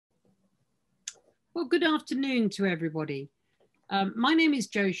Well, good afternoon to everybody. My name is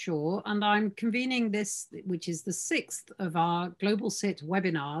Jo Shaw, and I'm convening this, which is the 6th of our Global CIT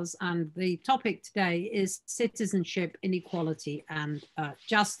webinars. And the topic today is citizenship, inequality, and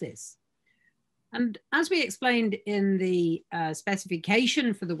justice. And as we explained in the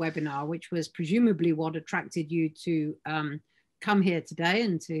specification for the webinar, which was presumably what attracted you to come here today,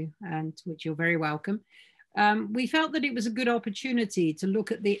 and to which you're very welcome, we felt that it was a good opportunity to look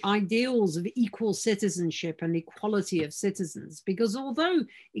at the ideals of equal citizenship and equality of citizens, because although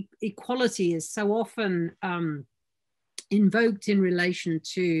equality is so often invoked in relation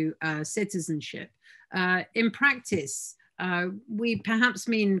to citizenship, in practice, we perhaps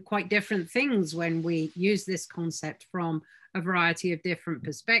mean quite different things when we use this concept from a variety of different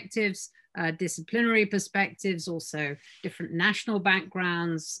perspectives, disciplinary perspectives, also different national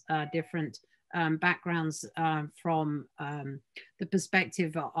backgrounds, different backgrounds from the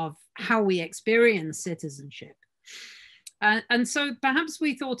perspective of how we experience citizenship. And so perhaps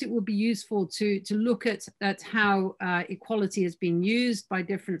we thought it would be useful to look at how equality has been used by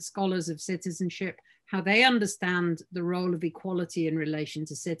different scholars of citizenship, how they understand the role of equality in relation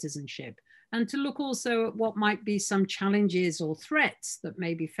to citizenship, and to look also at what might be some challenges or threats that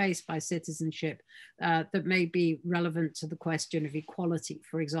may be faced by citizenship that may be relevant to the question of equality.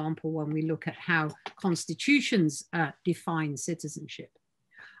 For example, when we look at how constitutions define citizenship.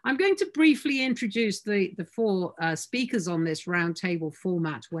 I'm going to briefly introduce the four speakers on this roundtable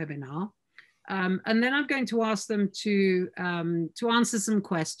format webinar. And then I'm going to ask them to answer some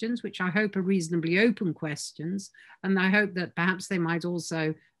questions, which I hope are reasonably open questions. And I hope that perhaps they might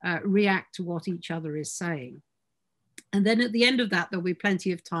also react to what each other is saying. And then at the end of that, there'll be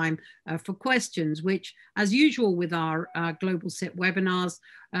plenty of time for questions, which, as usual with our Global CIT webinars,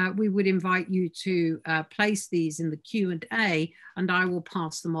 we would invite you to place these in the Q&A, and I will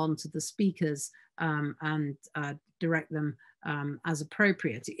pass them on to the speakers and direct them as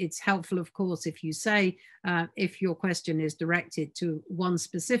appropriate. It's helpful, of course, if you say if your question is directed to one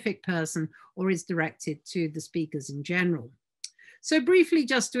specific person or is directed to the speakers in general. So briefly,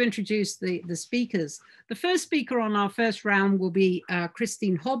 just to introduce the speakers, the first speaker on our first round will be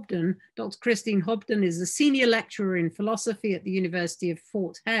Christine Hobden. Dr. Christine Hobden is a senior lecturer in philosophy at the University of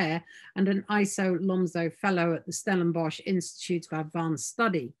Fort Hare and an ISO Lomzo Fellow at the Stellenbosch Institute of Advanced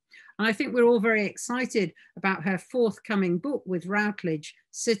Study. And I think we're all very excited about her forthcoming book with Routledge,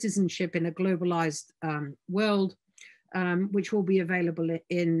 Citizenship in a Globalized World, which will be available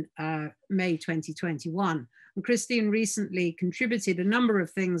in May 2021. And Christine recently contributed a number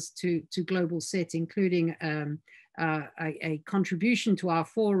of things to Global CIT, including a contribution to our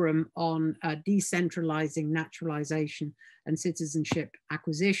forum on decentralizing naturalization and citizenship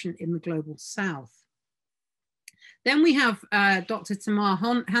acquisition in the Global South. Then we have Dr. Tamar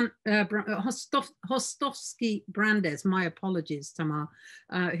Hostovsky-Brandes, my apologies, Tamar,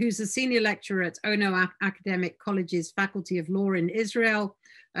 who's a senior lecturer at Ono Academic College's Faculty of Law in Israel,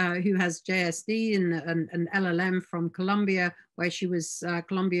 who has JSD and LLM from Columbia, where she was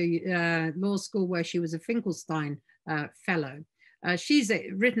Columbia Law School, where she was a Finkelstein Fellow. She's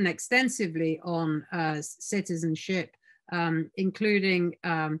written extensively on citizenship, including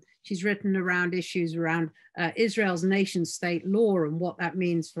she's written around issues around Israel's nation state law and what that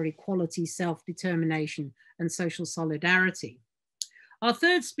means for equality, self-determination, and social solidarity. Our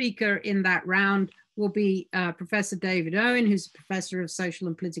third speaker in that round will be Professor David Owen, who's a professor of social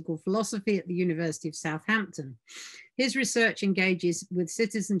and political philosophy at the University of Southampton. His research engages with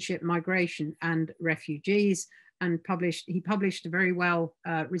citizenship, migration, and refugees, and he published a very well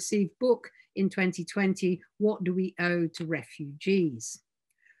received book in 2020, What Do We Owe to Refugees?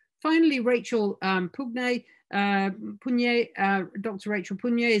 Finally, Rachel Dr. Rachel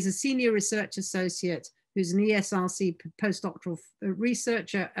Pugnier is a senior research associate who's an ESRC postdoctoral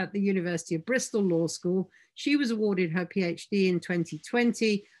researcher at the University of Bristol Law School. She was awarded her PhD in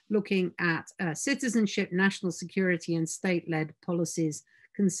 2020, looking at citizenship, national security, and state-led policies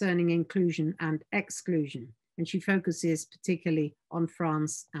concerning inclusion and exclusion. And she focuses particularly on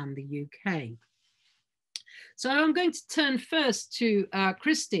France and the UK. So I'm going to turn first to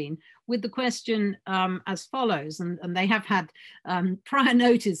Christine with the question as follows, and they have had prior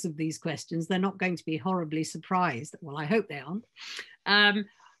notice of these questions. They're not going to be horribly surprised. Well, I hope they aren't.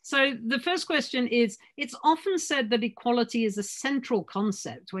 So the first question is, it's often said that equality is a central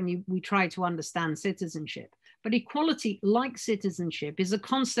concept when we try to understand citizenship, but equality, like citizenship, is a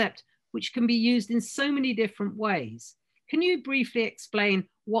concept which can be used in so many different ways. Can you briefly explain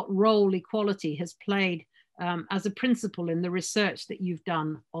what role equality has played as a principle in the research that you've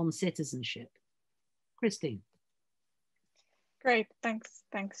done on citizenship? Christine. Great, thanks,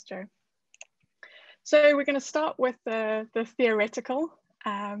 Jo. So we're going to start with the theoretical.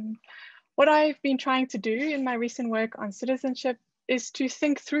 What I've been trying to do in my recent work on citizenship is to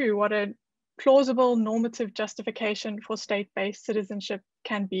think through what a plausible normative justification for state-based citizenship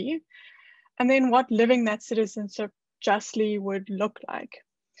can be, and then what living that citizenship justly would look like.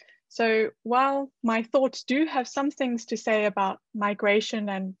 So while my thoughts do have some things to say about migration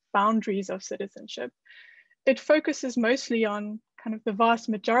and boundaries of citizenship, it focuses mostly on kind of the vast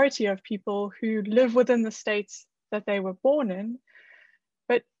majority of people who live within the states that they were born in.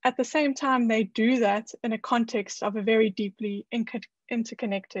 But at the same time, they do that in a context of a very deeply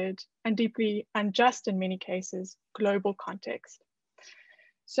interconnected and deeply unjust, in many cases, global context.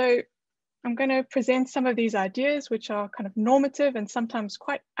 So I'm going to present some of these ideas, which are kind of normative and sometimes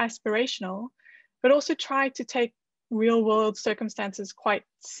quite aspirational, but also try to take real world circumstances quite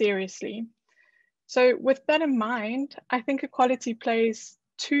seriously. So with that in mind, I think equality plays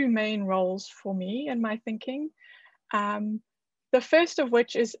two main roles for me in my thinking. The first of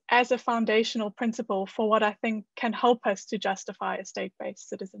which is as a foundational principle for what I think can help us to justify a state-based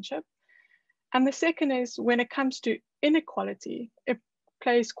citizenship. And the second is when it comes to inequality, it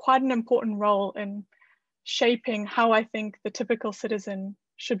plays quite an important role in shaping how I think the typical citizen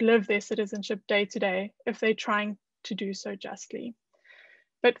should live their citizenship day to day if they're trying to do so justly.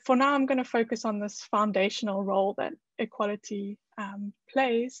 But for now, I'm going to focus on this foundational role that equality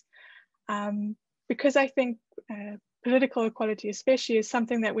plays, because I think political equality especially is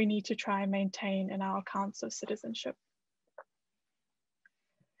something that we need to try and maintain in our accounts of citizenship.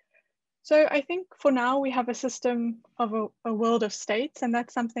 So I think for now we have a system of a world of states, and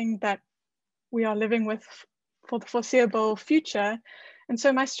that's something that we are living with for the foreseeable future. And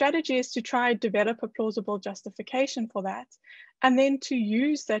so my strategy is to try and develop a plausible justification for that, and then to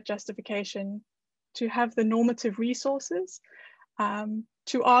use that justification to have the normative resources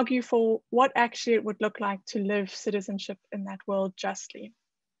to argue for what actually it would look like to live citizenship in that world justly.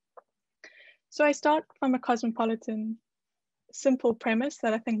 So I start from a cosmopolitan, simple premise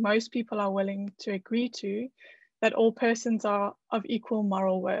that I think most people are willing to agree to, that all persons are of equal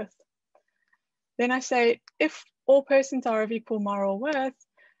moral worth. Then I say, if all persons are of equal moral worth,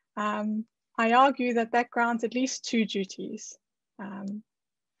 I argue that that grounds at least two duties.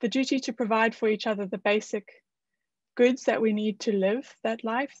 The duty to provide for each other the basic goods that we need to live that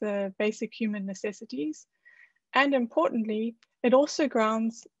life, the basic human necessities. And importantly, it also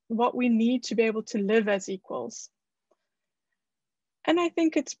grounds what we need to be able to live as equals. And I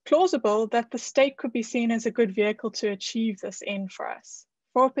think it's plausible that the state could be seen as a good vehicle to achieve this end for us,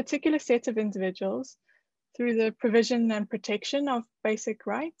 for a particular set of individuals, through the provision and protection of basic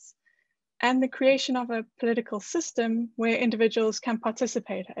rights, and the creation of a political system where individuals can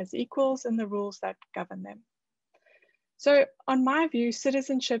participate as equals in the rules that govern them. So on my view,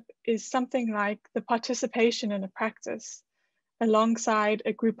 citizenship is something like the participation in a practice alongside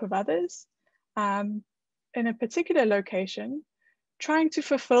a group of others in a particular location, trying to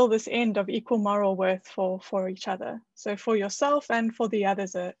fulfill this end of equal moral worth for each other. So for yourself and for the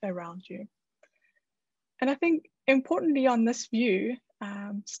others around you. And I think importantly on this view,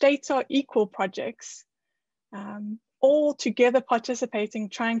 states are equal projects, all together participating,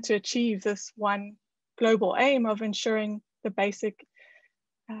 trying to achieve this one global aim of ensuring the basic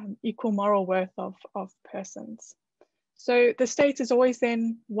equal moral worth of persons. So the state is always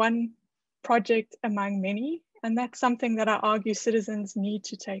then one project among many, and that's something that I argue citizens need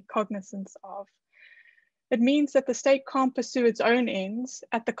to take cognizance of. It means that the state can't pursue its own ends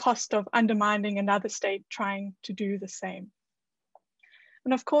at the cost of undermining another state trying to do the same.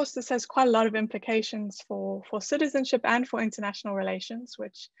 And of course, this has quite a lot of implications for citizenship and for international relations,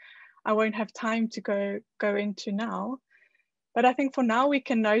 which I won't have time to go into now. But I think for now we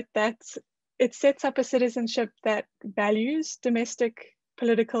can note that it sets up a citizenship that values domestic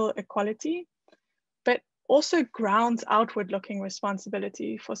political equality, but also grounds outward-looking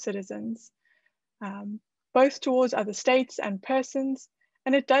responsibility for citizens, both towards other states and persons.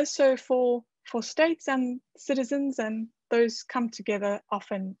 And it does so for states and citizens, and those come together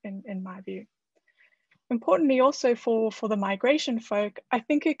often in my view. Importantly also for the migration folk, I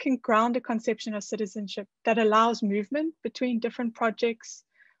think it can ground a conception of citizenship that allows movement between different projects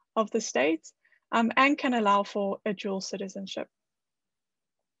of the state and can allow for a dual citizenship.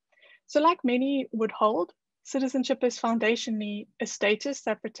 So like many would hold, citizenship is foundationally a status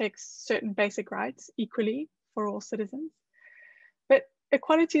that protects certain basic rights equally for all citizens. But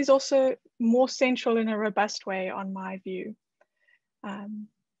equality is also more central in a robust way on my view.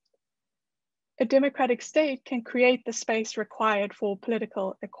 A democratic state can create the space required for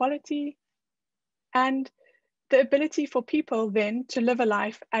political equality and the ability for people then to live a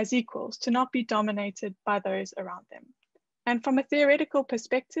life as equals, to not be dominated by those around them. And from a theoretical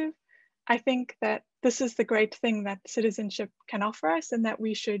perspective, I think that this is the great thing that citizenship can offer us and that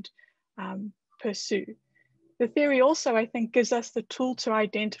we should pursue. The theory also, I think, gives us the tool to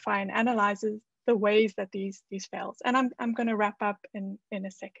identify and analyze the ways that these fails. And I'm going to wrap up in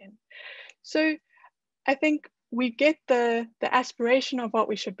a second. So I think we get the aspiration of what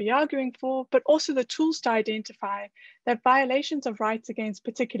we should be arguing for, but also the tools to identify that violations of rights against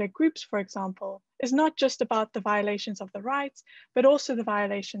particular groups, for example, is not just about the violations of the rights, but also the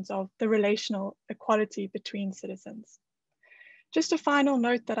violations of the relational equality between citizens. Just a final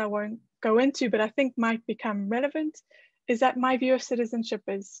note that I won't go into, but I think might become relevant, is that my view of citizenship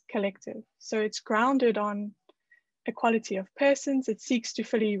is collective. So it's grounded on equality of persons. It seeks to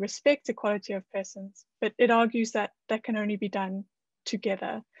fully respect equality of persons, but it argues that that can only be done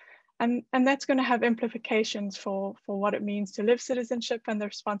together. And that's going to have implications for what it means to live citizenship and the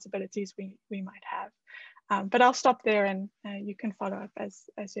responsibilities we might have. But I'll stop there and you can follow up as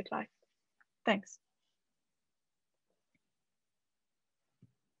you'd like. Thanks.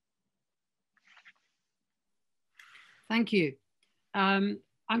 Thank you. I'm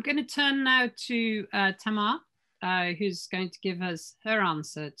going to turn now to Tamar, who's going to give us her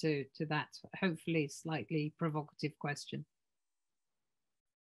answer to that hopefully slightly provocative question.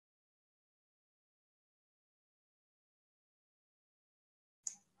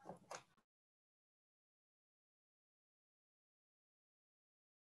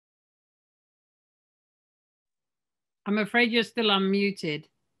 I'm afraid you're still unmuted.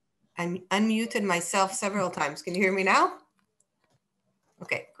 I'm unmuted myself several times. Can you hear me now?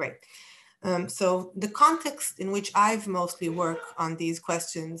 Okay, great. So the context in which I've mostly worked on these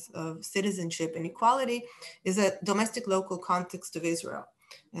questions of citizenship and equality is a domestic local context of Israel.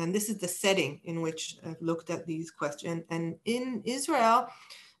 And this is the setting in which I've looked at these questions. And in Israel,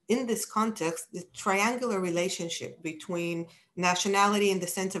 in this context, the triangular relationship between nationality in the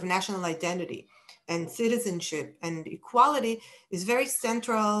sense of national identity and citizenship and equality is very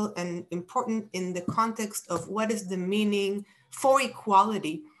central and important in the context of what is the meaning for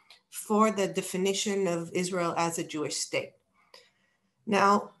equality for the definition of Israel as a Jewish state.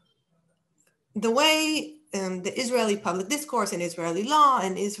 Now, the way the Israeli public discourse and Israeli law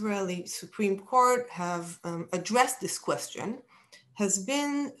and Israeli Supreme Court have addressed this question has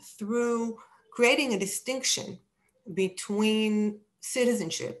been through creating a distinction between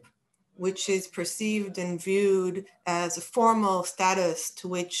citizenship, which is perceived and viewed as a formal status to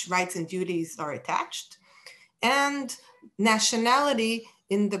which rights and duties are attached, and nationality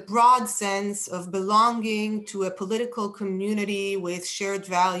in the broad sense of belonging to a political community with shared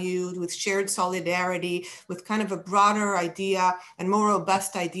values, with shared solidarity, with kind of a broader idea and more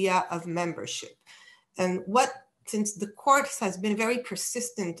robust idea of membership. And since the court has been very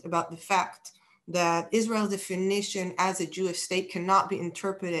persistent about the fact that Israel's definition as a Jewish state cannot be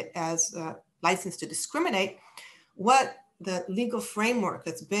interpreted as a license to discriminate, what the legal framework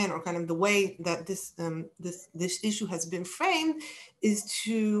that's been, or kind of the way that this issue has been framed, is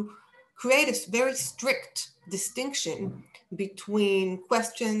to create a very strict distinction between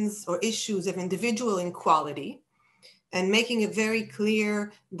questions or issues of individual equality and making it very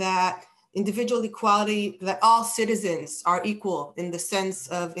clear that individual equality, that all citizens are equal in the sense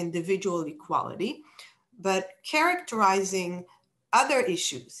of individual equality, but characterizing other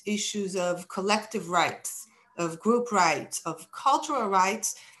issues of collective rights, of group rights, of cultural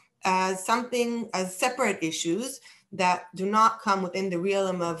rights as separate issues that do not come within the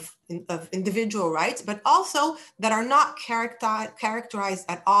realm of individual rights, but also that are not characterized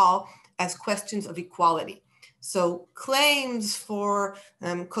at all as questions of equality. So claims for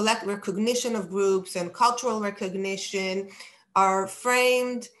collect recognition of groups and cultural recognition are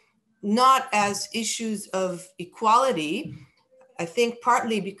framed not as issues of equality, I think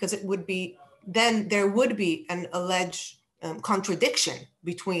partly because then there would be an alleged contradiction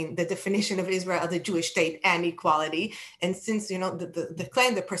between the definition of Israel as a Jewish state and equality. And since the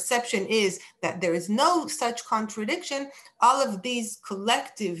claim, the perception is that there is no such contradiction, all of these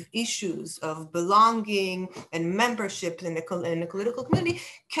collective issues of belonging and membership in a political community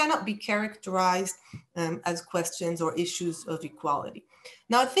cannot be characterized as questions or issues of equality.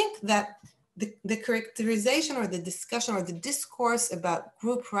 Now, I think that the characterization or the discussion or the discourse about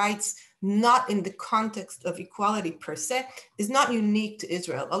group rights not in the context of equality per se is not unique to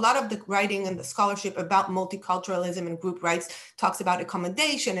Israel. A lot of the writing and the scholarship about multiculturalism and group rights talks about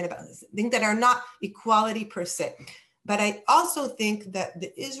accommodation and about things that are not equality per se. But I also think that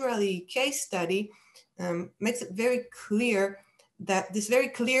the Israeli case study makes it very clear that this very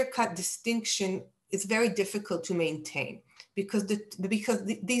clear-cut distinction it's very difficult to maintain, because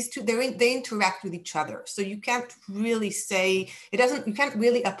these two, they interact with each other. So you can't really say, you can't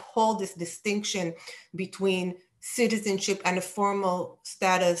really uphold this distinction between citizenship and a formal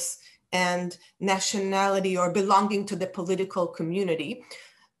status and nationality or belonging to the political community.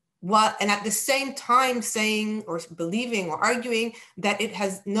 And at the same time saying or believing or arguing that it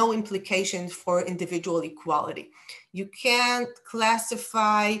has no implications for individual equality. You can't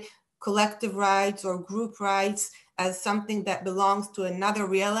classify collective rights or group rights as something that belongs to another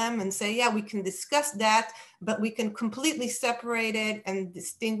realm and say, yeah, we can discuss that, but we can completely separate it and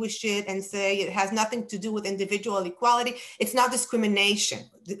distinguish it and say it has nothing to do with individual equality. It's not discrimination.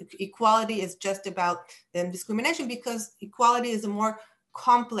 Equality is just about discrimination, because equality is a more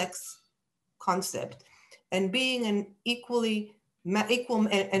complex concept. And being an equal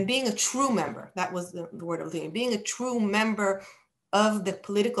and being a true member, that was the word I was thinking, being a true member of the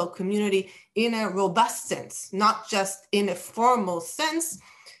political community in a robust sense, not just in a formal sense,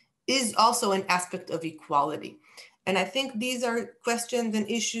 is also an aspect of equality. And I think these are questions and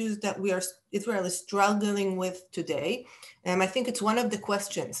issues that Israel is struggling with today. And I think it's one of the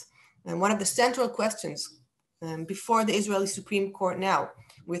questions, and one of the central questions before the Israeli Supreme Court now,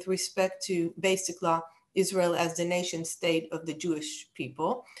 with respect to Basic Law, Israel as the nation state of the Jewish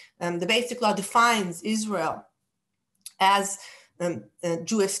people. The Basic Law defines Israel as a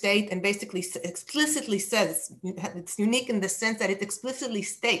Jewish state, and basically explicitly says, it's unique in the sense that it explicitly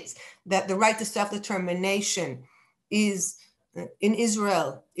states that the right to self-determination is in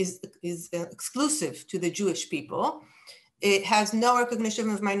Israel is exclusive to the Jewish people. It has no recognition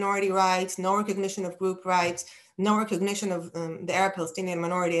of minority rights, no recognition of group rights, no recognition of the Arab Palestinian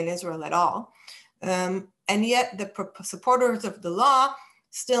minority in Israel at all. And yet the supporters of the law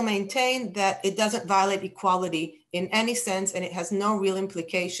still maintain that it doesn't violate equality in any sense, and it has no real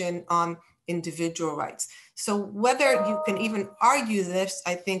implication on individual rights. So whether you can even argue this,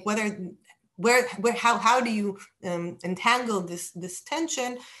 I think how do you entangle this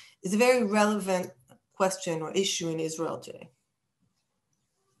tension is a very relevant question or issue in Israel today.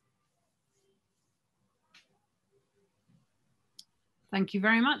 Thank you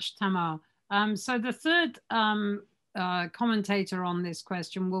very much, Tamar. So the third commentator on this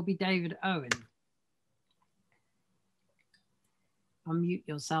question will be David Owen. Unmute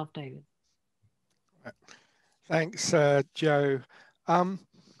yourself, David. Thanks, Joe.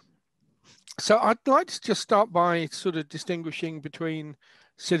 So I'd like to just start by sort of distinguishing between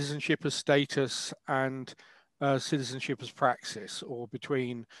citizenship as status and citizenship as praxis, or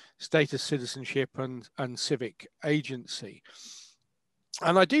between status, citizenship and civic agency.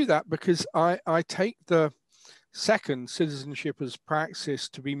 And I do that because I take the second, citizenship as praxis,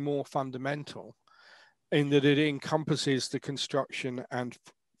 to be more fundamental, in that it encompasses the construction and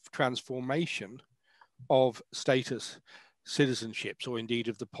transformation of status citizenships, or indeed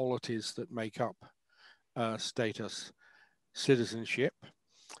of the polities that make up status citizenship.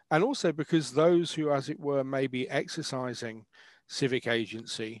 And also because those who, as it were, may be exercising civic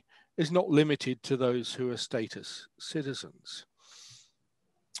agency is not limited to those who are status citizens.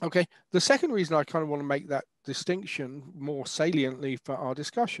 Okay, the second reason I kind of want to make that distinction more saliently for our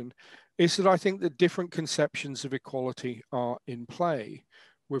discussion is that I think that different conceptions of equality are in play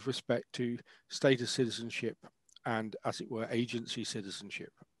with respect to status citizenship and, as it were, agency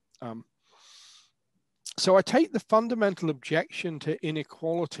citizenship. So I take the fundamental objection to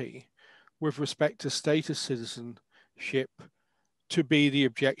inequality with respect to status citizenship to be the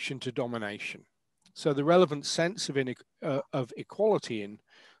objection to domination. So the relevant sense of equality in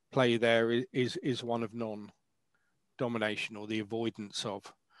play there is one of non-domination, or the avoidance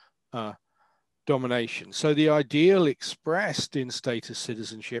of domination. So the ideal expressed in status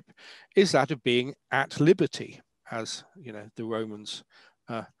citizenship is that of being at liberty, as the Romans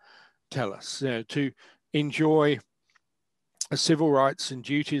tell us, to enjoy civil rights and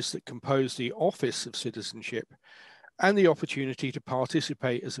duties that compose the office of citizenship, and the opportunity to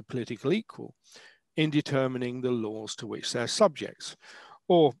participate as a political equal in determining the laws to which they're subjects.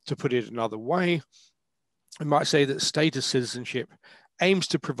 Or to put it another way, I might say that status citizenship aims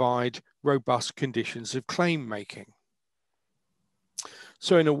to provide robust conditions of claim making.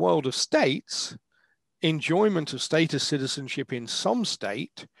 So in a world of states, enjoyment of status citizenship in some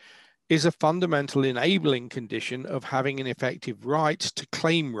state is a fundamental enabling condition of having an effective right to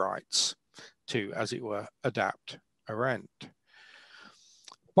claim rights, to, as it were, adapt a rent.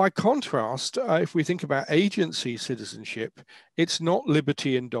 By contrast, if we think about agency citizenship, it's not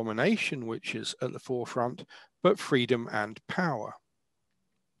liberty and domination which is at the forefront, but freedom and power.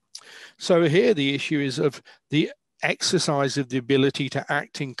 So here the issue is of the exercise of the ability to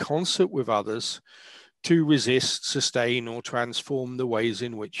act in concert with others to resist, sustain, or transform the ways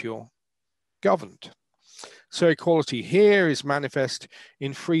in which you're governed. So equality here is manifest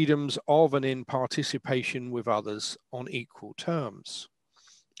in freedoms of and in participation with others on equal terms.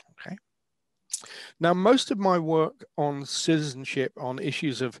 Okay. Now, most of my work on citizenship, on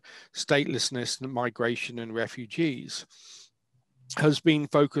issues of statelessness, migration, and refugees has been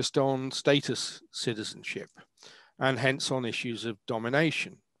focused on status citizenship, and hence on issues of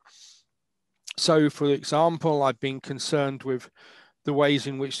domination. So, for example, I've been concerned with the ways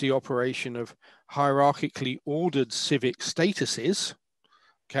in which the operation of hierarchically ordered civic statuses,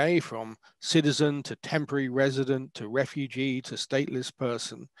 okay, from citizen to temporary resident to refugee to stateless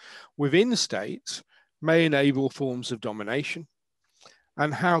person within states may enable forms of domination,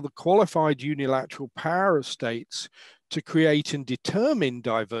 and how the qualified unilateral power of states to create and determine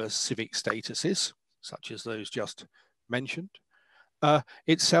diverse civic statuses, such as those just mentioned,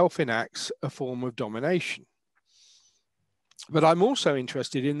 itself enacts a form of domination. But I'm also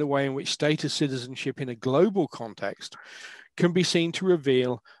interested in the way in which status citizenship in a global context can be seen to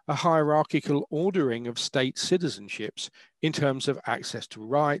reveal a hierarchical ordering of state citizenships in terms of access to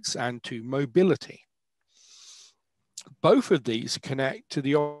rights and to mobility. Both of these connect to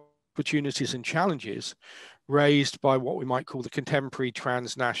the opportunities and challenges raised by what we might call the contemporary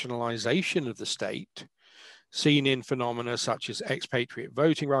transnationalization of the state, seen in phenomena such as expatriate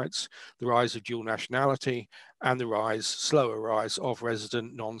voting rights, the rise of dual nationality, and the slower rise of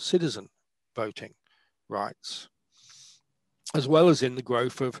resident non-citizen voting rights, as well as in the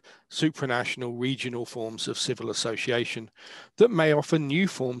growth of supranational regional forms of civil association that may offer new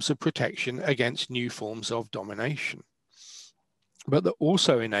forms of protection against new forms of domination, but that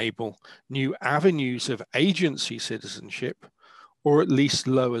also enable new avenues of agency citizenship, or at least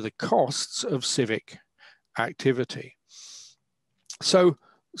lower the costs of civic activity. So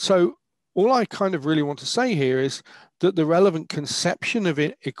all I kind of really want to say here is that the relevant conception of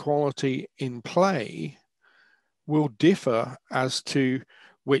equality in play will differ as to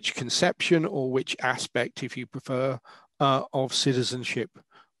which conception or which aspect, if you prefer, of citizenship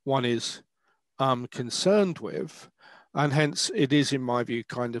one is concerned with. And hence it is, in my view,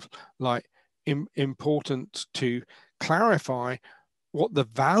 kind of like important to clarify what the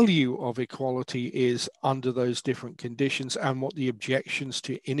value of equality is under those different conditions and what the objections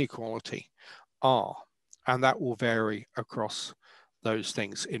to inequality are. And that will vary across those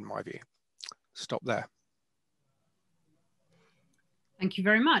things, in my view. Stop there. Thank you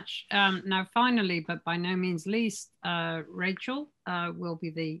very much. Now, finally, but by no means least, Rachel will be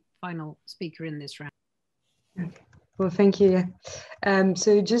the final speaker in this round. Okay. Well, thank you.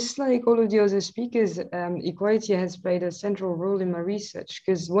 So just like all of the other speakers, equality has played a central role in my research,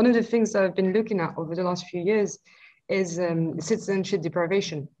 because one of the things that I've been looking at over the last few years is citizenship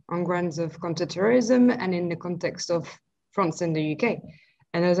deprivation on grounds of counterterrorism and in the context of France and the UK.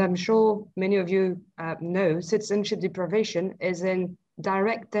 And as I'm sure many of you know, citizenship deprivation is in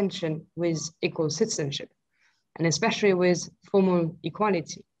direct tension with equal citizenship, and especially with formal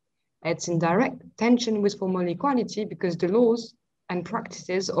equality. It's in direct tension with formal equality because the laws and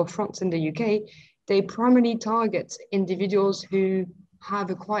practices of France and the UK, they primarily target individuals who have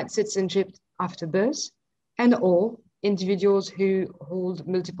acquired citizenship after birth and or individuals who hold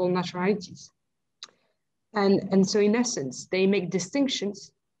multiple nationalities. And so in essence, they make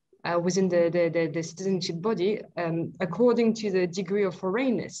distinctions within the citizenship body according to the degree of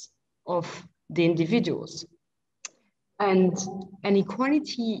foreignness of the individuals. And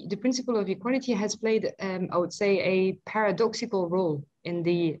equality, the principle of equality has played, I would say, a paradoxical role in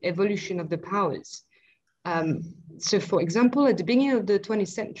the evolution of the powers. So for example, at the beginning of the 20th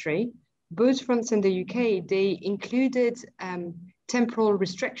century, both France and the UK, they included temporal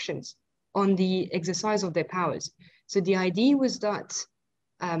restrictions on the exercise of their powers. So the idea was that,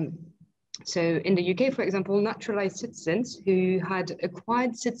 so in the UK, for example, naturalized citizens who had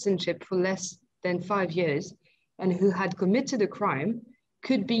acquired citizenship for less than 5 years and who had committed a crime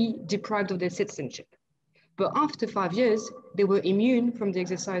could be deprived of their citizenship. But after 5 years, they were immune from the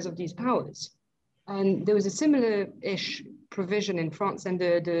exercise of these powers. And there was a similar-ish provision in France, and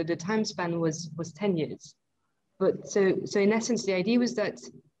the time span was 10 years. But so in essence, the idea was that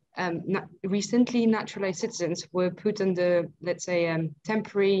recently naturalized citizens were put under, let's say,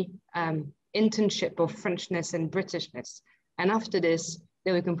 temporary internship of Frenchness and Britishness. And after this,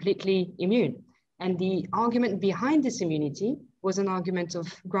 they were completely immune. And the argument behind this immunity was an argument of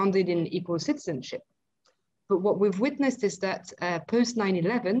grounded in equal citizenship. But what we've witnessed is that post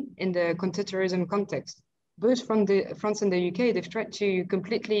 9/11, in the counterterrorism context, both from France and the UK, they've tried to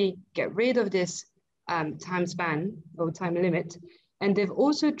completely get rid of this time span or time limit. And they've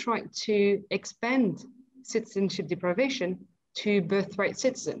also tried to expand citizenship deprivation to birthright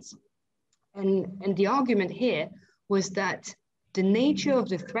citizens. And the argument here was that the nature of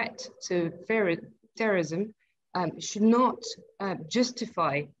the threat, so terrorism, should not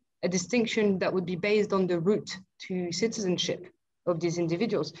justify a distinction that would be based on the route to citizenship of these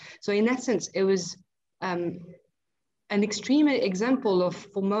individuals. So in essence, it was an extreme example of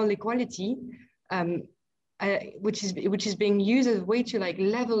formal equality, which is being used as a way to like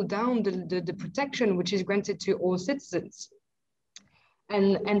level down the protection which is granted to all citizens.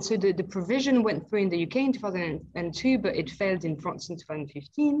 And so the provision went through in the UK in 2002, but it failed in France in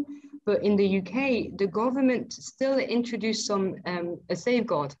 2015. But in the UK, the government still introduced a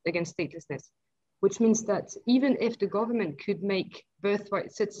safeguard against statelessness, which means that even if the government could make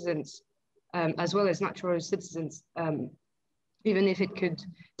birthright citizens as well as natural citizens, even if it could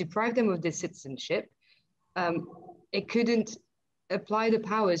deprive them of their citizenship, it couldn't apply the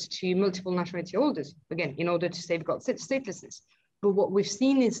powers to multiple nationality holders, again, in order to safeguard statelessness. But what we've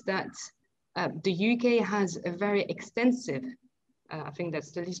seen is that the UK has a very extensive, I think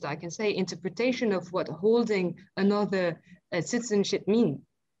that's the least I can say, interpretation of what holding another citizenship means.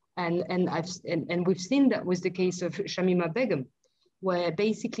 And we've seen that was the case of Shamima Begum, where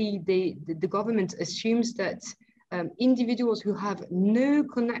basically the government assumes that individuals who have no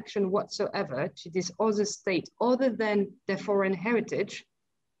connection whatsoever to this other state other than their foreign heritage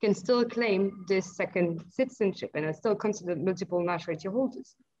can still claim this second citizenship and are still considered multiple nationality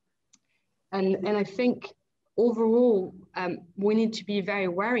holders. And I think overall, we need to be very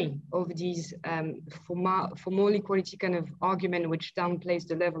wary of these formal equality kind of argument, which downplays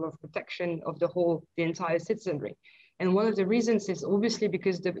the level of protection of the entire citizenry. And one of the reasons is obviously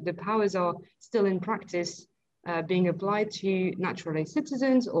because the powers are still in practice being applied to naturalized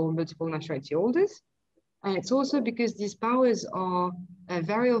citizens or multiple nationality holders. And it's also because these powers are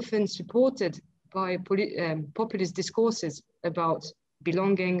very often supported by populist discourses about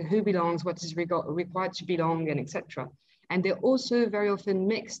belonging, who belongs, what is required to belong, and etc. And they're also very often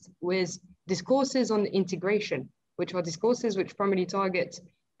mixed with discourses on integration, which are discourses which primarily target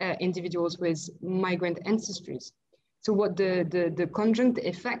individuals with migrant ancestries. So what the conjunct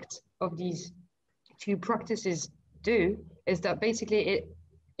effect of these two practices do is that basically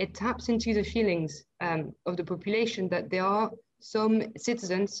it taps into the feelings of the population that there are some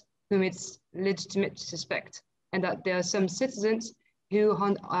citizens whom it's legitimate to suspect, and that there are some citizens who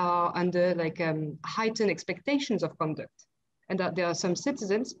are under like heightened expectations of conduct, and that there are some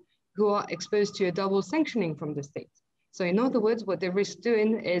citizens who are exposed to a double sanctioning from the state. So in other words, what they risk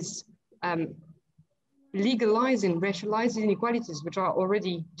doing is legalizing, racializing inequalities, which are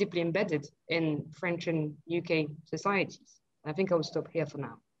already deeply embedded in French and UK societies. I think I will stop here for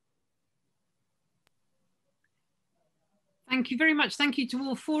now. Thank you very much. Thank you to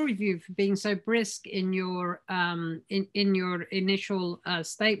all four of you for being so brisk in your in your initial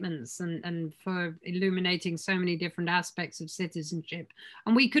statements and for illuminating so many different aspects of citizenship.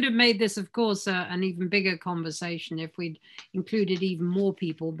 And we could have made this, of course, an even bigger conversation if we'd included even more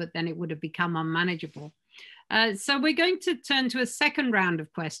people, but then it would have become unmanageable. So we're going to turn to a second round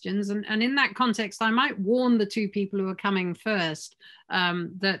of questions. And in that context, I might warn the two people who are coming first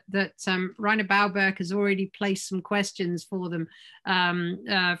that Rainer Bauberg has already placed some questions for them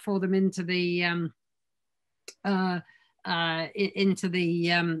into the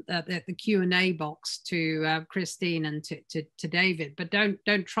Q&A box to Christine and to David. But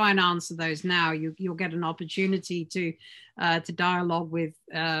don't try and answer those now. You'll get an opportunity to dialogue with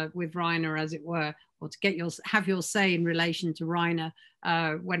Rainer, as it were, or to have your say in relation to Rainer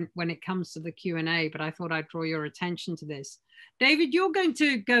when it comes to the Q&A, but I thought I'd draw your attention to this. David, you're going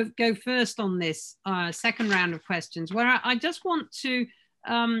to go first on this second round of questions, where I just want to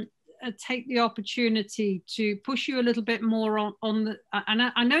take the opportunity to push you a little bit more on the, and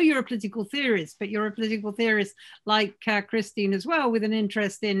I know you're a political theorist, but you're a political theorist like Christine as well, with an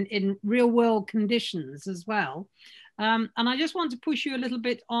interest in real world conditions as well. And I just want to push you a little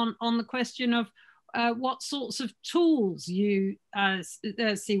bit on the question of what sorts of tools you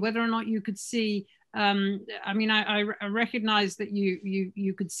see, whether or not you could see. I mean, I recognize that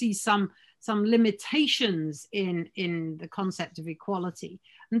you could see some limitations in the concept of equality.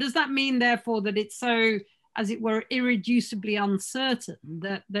 And does that mean, therefore, that it's so, as it were, irreducibly uncertain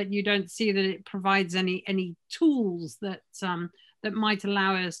that you don't see that it provides any tools that that might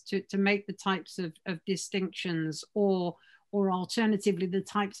allow us to make the types of distinctions or alternatively the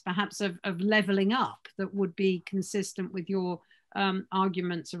types perhaps of leveling up that would be consistent with your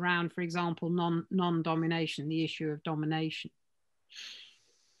arguments around, for example, non-domination, the issue of domination?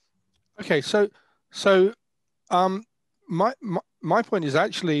 Okay, so So my point is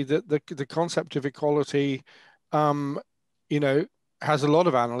actually that the concept of equality, you know, has a lot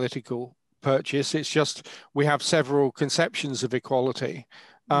of analytical purchase. It's just we have several conceptions of equality,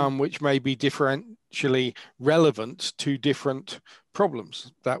 which may be differentially relevant to different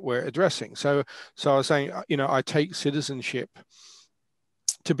problems that we're addressing. So I was saying, you know, I take citizenship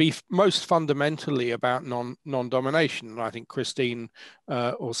to be most fundamentally about non-domination, and I think Christine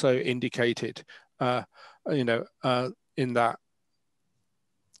also indicated, you know, in that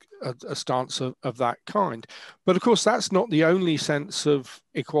a stance of that kind. But of course, that's not the only sense of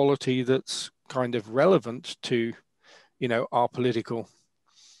equality that's kind of relevant to, you know, our political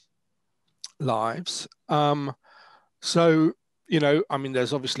lives. So, you know, I mean,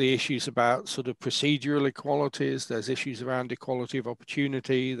 there's obviously issues about sort of procedural equalities. There's issues around equality of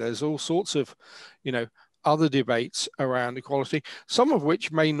opportunity. There's all sorts of, you know, other debates around equality, some of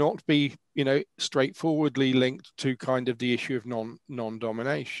which may not be, you know, straightforwardly linked to kind of the issue of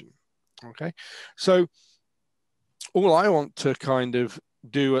non-domination. Okay, so all I want to kind of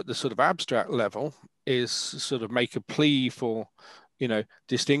do at the sort of abstract level is sort of make a plea for, you know,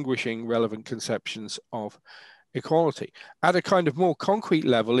 distinguishing relevant conceptions of equality. At a kind of more concrete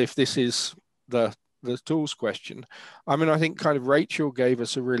level, if this is the tools question, I mean, I think kind of Rachel gave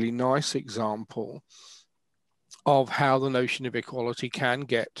us a really nice example of how the notion of equality can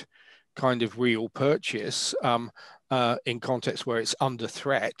get kind of real purchase in contexts where it's under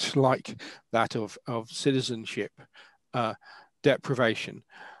threat, like that of citizenship deprivation.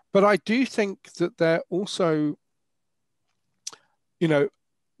 But I do think that there also, you know,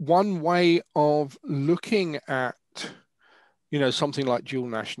 one way of looking at, you know, something like dual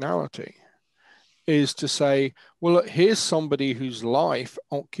nationality is to say, well, look, here's somebody whose life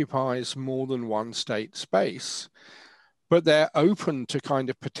occupies more than one state space, but they're open to kind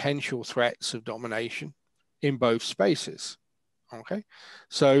of potential threats of domination in both spaces. Okay,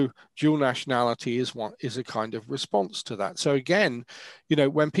 so dual nationality is a kind of response to that. So again, you know,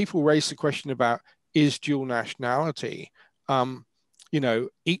 when people raise the question about is dual nationality, you know,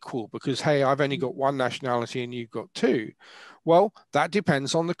 equal because, hey, I've only got one nationality and you've got two. Well, that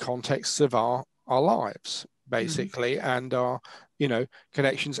depends on the contexts of our lives, basically, and our, you know,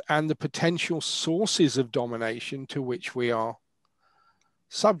 connections and the potential sources of domination to which we are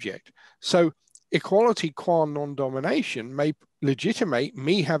subject. So equality qua non-domination may legitimate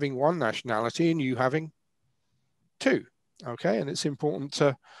me having one nationality and you having two. Okay, and it's important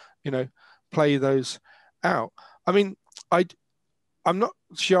to, you know, play those out. I mean, I'm not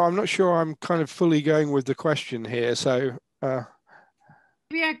sure I'm kind of fully going with the question here. So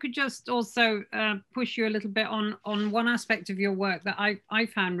maybe I could just also push you a little bit on one aspect of your work that I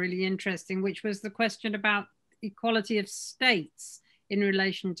found really interesting, which was the question about equality of states in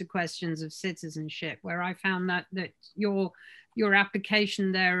relation to questions of citizenship, where I found that your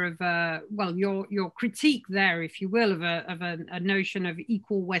application there of well, your critique there, if you will, of a notion of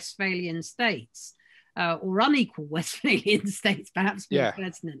equal Westphalian states. Or unequal Westphalian states, perhaps more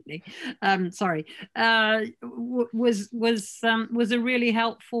pertinently. Sorry, was a really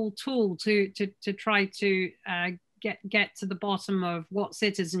helpful tool to try to get to the bottom of what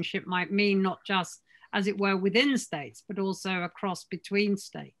citizenship might mean, not just, as it were, within states, but also across between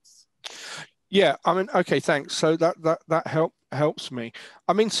states. Yeah, I mean, okay, thanks. So that helps me.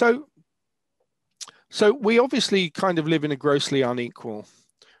 I mean, so we obviously kind of live in a grossly unequal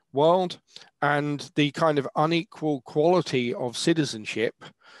world, and the kind of unequal quality of citizenship,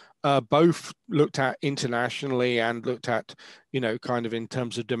 both looked at internationally and looked at, you know, kind of in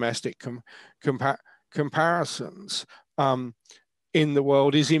terms of domestic comparisons in the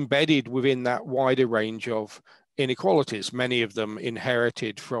world, is embedded within that wider range of inequalities, many of them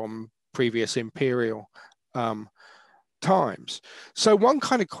inherited from previous imperial times. So one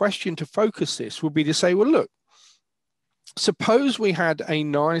kind of question to focus this would be to say, well, look, suppose we had a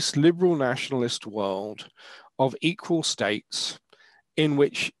nice liberal nationalist world of equal states in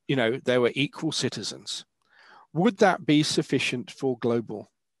which, you know, there were equal citizens. Would that be sufficient for global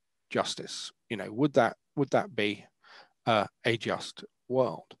justice? You know, would that be a just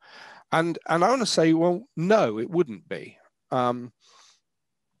world? And I want to say, well, no, it wouldn't be.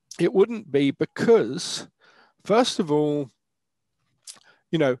 It wouldn't be because, first of all,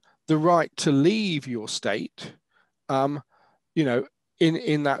 you know, the right to leave your state, you know,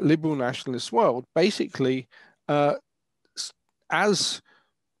 in that liberal nationalist world, basically as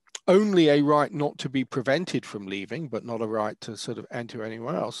only a right not to be prevented from leaving, but not a right to sort of enter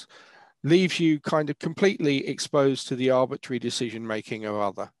anywhere else, leaves you kind of completely exposed to the arbitrary decision making of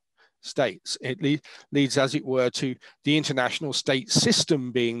other states. It leads, as it were, to the international state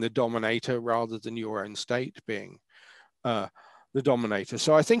system being the dominator rather than your own state being the dominator.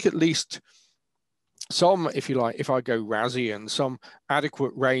 So I think at least some, if you like, if I go Razian, some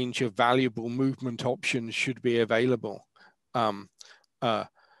adequate range of valuable movement options should be available to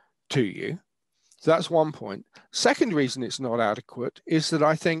you. So that's one point. Second reason it's not adequate is that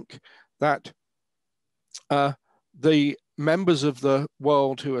I think that the members of the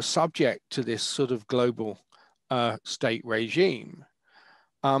world who are subject to this sort of global state regime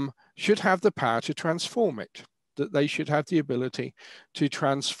should have the power to transform it, that they should have the ability to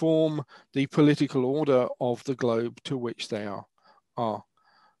transform the political order of the globe to which they are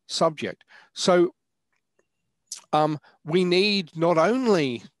subject. So we need not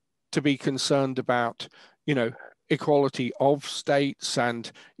only to be concerned about, equality of states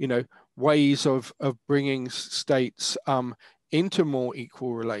and, ways of bringing states into more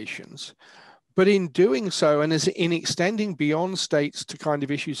equal relations, but in doing so, and as in extending beyond states to kind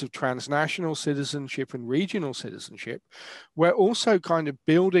of issues of transnational citizenship and regional citizenship, we're also kind of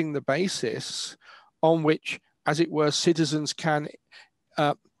building the basis on which, as it were, citizens can,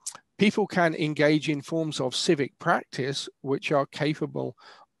 people can engage in forms of civic practice which are capable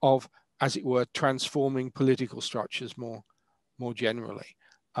of, as it were, transforming political structures more generally.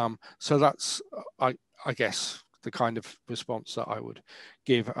 So that's, I guess, the kind of response that I would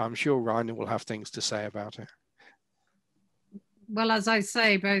give. I'm sure Rainer will have things to say about it. Well, as I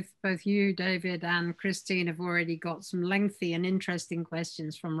say, both you, David, and Christine have already got some lengthy and interesting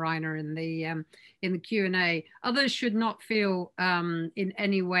questions from Rainer in the Q&A. Others should not feel in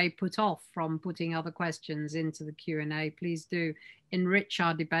any way put off from putting other questions into the Q&A. Please do enrich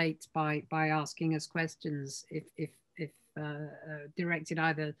our debate by asking us questions if directed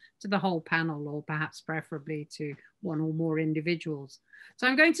either to the whole panel or perhaps preferably to one or more individuals. So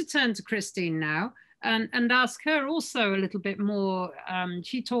I'm going to turn to Christine now and ask her also a little bit more.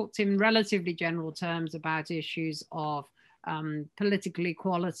 She talked in relatively general terms about issues of political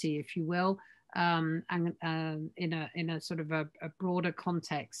equality, if you will, and in a sort of a broader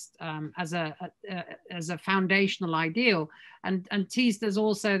context as a foundational ideal, and teased us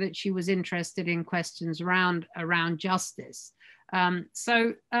also that she was interested in questions around justice.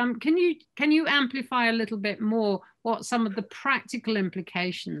 So can you amplify a little bit more what some of the practical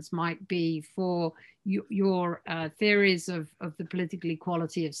implications might be for your theories of the political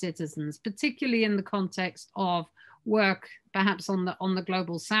equality of citizens, particularly in the context of work perhaps on the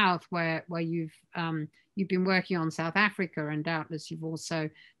global south, where you've been working on South Africa, and doubtless you've also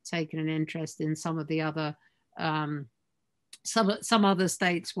taken an interest in some of the other some other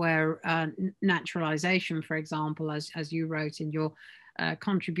states where naturalization, for example, as you wrote in your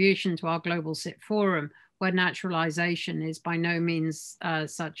contribution to our Global Cit Forum, where naturalization is by no means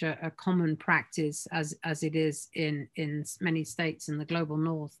such a common practice as it is in many states in the global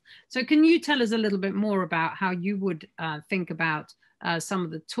north. So can you tell us a little bit more about how you would think about some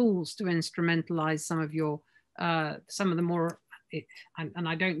of the tools to instrumentalize some of the more, and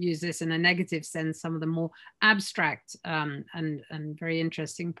I don't use this in a negative sense, some of the more abstract and very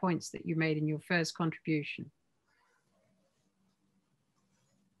interesting points that you made in your first contribution?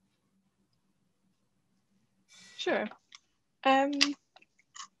 Sure.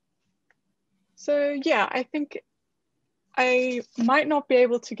 So yeah, I think I might not be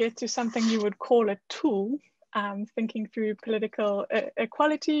able to get to something you would call a tool, thinking through political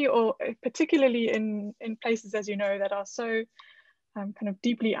equality, or particularly in places, as you know, that are so kind of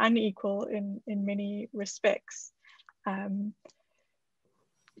deeply unequal in many respects.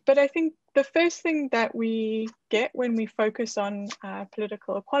 But I think the first thing that we get when we focus on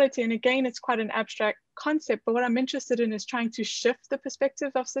political equality, and again, it's quite an abstract concept, but what I'm interested in is trying to shift the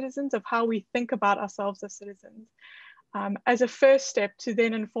perspective of citizens, of how we think about ourselves as citizens, as a first step to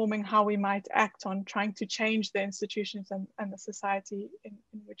then informing how we might act on trying to change the institutions and the society in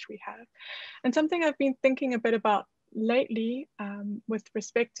which we have. And something I've been thinking a bit about lately with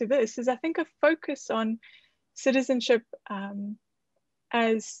respect to this is, I think, a focus on citizenship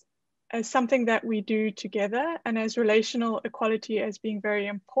as something that we do together, and as relational equality as being very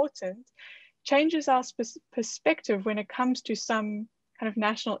important, changes our perspective when it comes to some kind of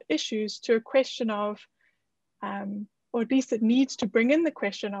national issues to a question of, or at least it needs to bring in the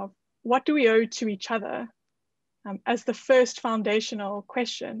question of, what do we owe to each other as the first foundational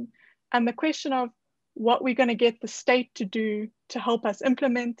question, and the question of what we're going to get the state to do to help us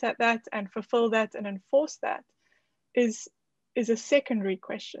implement that and fulfill that and enforce that is a secondary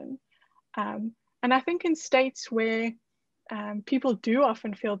question. And I think in states where people do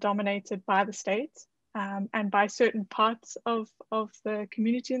often feel dominated by the state, and by certain parts of the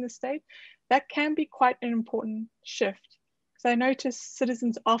community in the state, that can be quite an important shift. Because I notice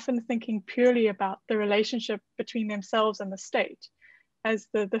citizens often thinking purely about the relationship between themselves and the state as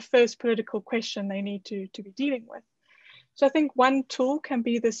the first political question they need to be dealing with. So I think one tool can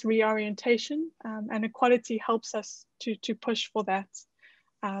be this reorientation, and equality helps us to push for that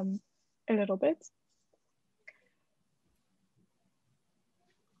a little bit.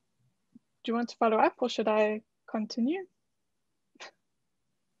 Do you want to follow up, or should I continue?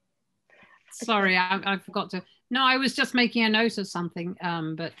 Sorry, I forgot to. No, I was just making a note of something,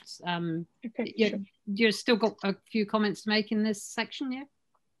 but okay, you, sure. you've still got a few comments to make in this section, yeah?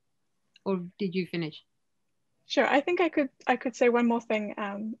 Or did you finish? Sure, I think I could say one more thing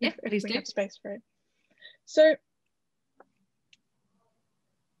if we have space for it. So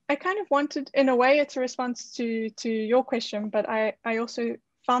I kind of wanted, in a way, it's a response to your question, but I also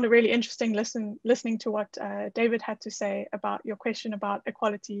found it really interesting listening to what David had to say about your question about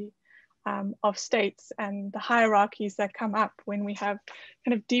equality of states and the hierarchies that come up when we have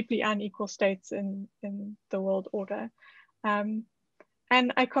kind of deeply unequal states in the world order.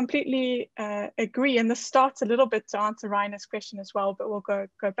 And I completely agree, and this starts a little bit to answer Reiner's question as well, but we'll go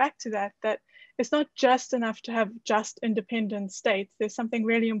back to that it's not just enough to have just independent states. There's something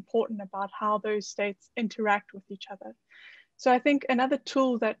really important about how those states interact with each other. So I think another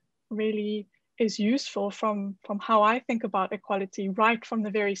tool that really is useful from how I think about equality right from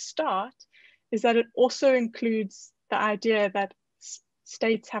the very start is that it also includes the idea that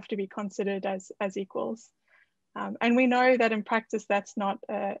states have to be considered as equals. And we know that in practice, that's not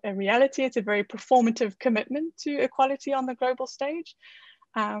a reality. It's a very performative commitment to equality on the global stage.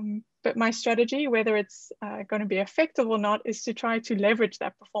 But my strategy, whether it's going to be effective or not, is to try to leverage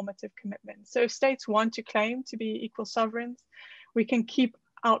that performative commitment. So if states want to claim to be equal sovereigns, we can keep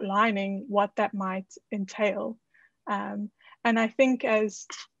outlining what that might entail. And I think as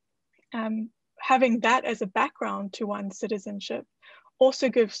having that as a background to one's citizenship also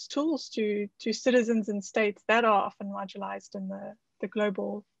gives tools to citizens in states that are often marginalized in the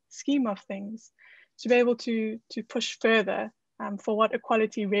global scheme of things to be able to push further for what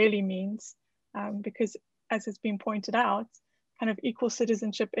equality really means. Because as has been pointed out, kind of equal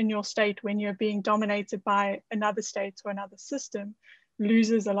citizenship in your state when you're being dominated by another state or another system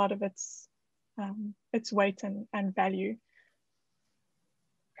loses a lot of its weight and value.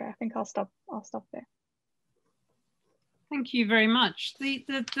 Okay, I think I'll stop there. Thank you very much. The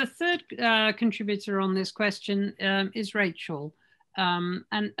third contributor on this question is Rachel. And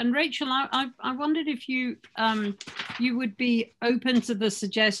Rachel, I wondered if you would be open to the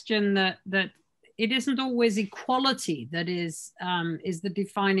suggestion that it isn't always equality that is the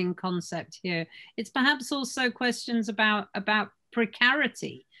defining concept here. It's perhaps also questions about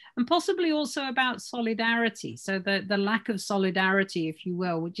precarity and possibly also about solidarity. So the lack of solidarity, if you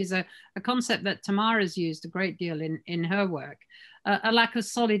will, which is a concept that Tamara's used a great deal in her work, a lack of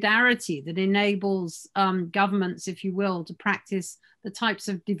solidarity that enables governments, if you will, to practice the types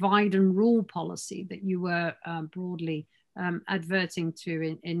of divide and rule policy that you were broadly adverting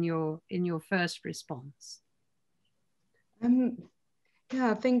to in your first response.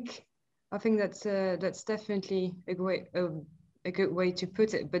 Yeah, I think that's definitely a good way to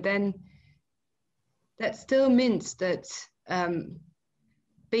put it. But then that still means that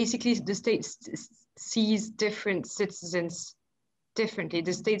basically the state sees different citizens differently.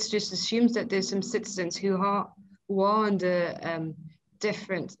 The state just assumes that there's some citizens who are under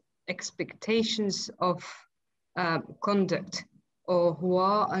different expectations of conduct, or who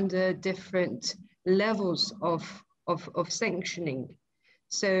are under different levels of sanctioning.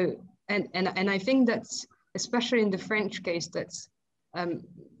 So and I think that's, especially in the French case, that's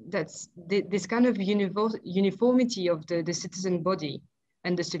this kind of uniformity of the citizen body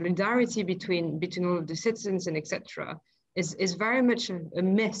and the solidarity between all of the citizens and etc. is very much a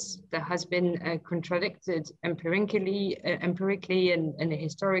myth that has been contradicted empirically and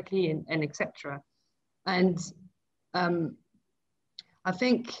historically and etc. And I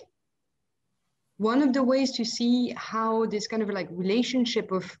think one of the ways to see how this kind of like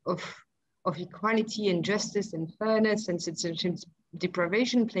relationship of equality and justice and fairness and citizenship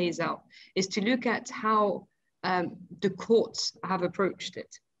deprivation plays out is to look at how the courts have approached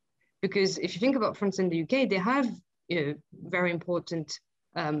it. Because if you think about France and the UK, they have very important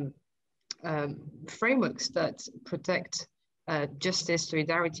frameworks that protect justice,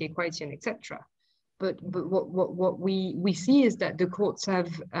 solidarity, equality, and etc. But what we see is that the courts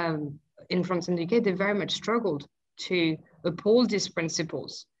have, in France and the UK, they very much struggled to uphold these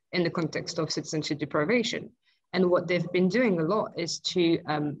principles in the context of citizenship deprivation. And what they've been doing a lot is to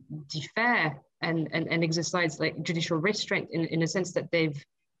defer and exercise like judicial restraint in a sense that they've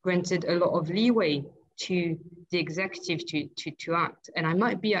granted a lot of leeway to the executive to act. And I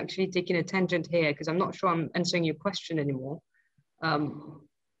might be actually taking a tangent here because I'm not sure I'm answering your question anymore.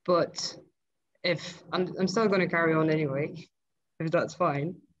 But if I'm still going to carry on anyway, if that's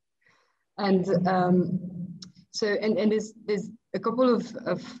fine. And so there's a couple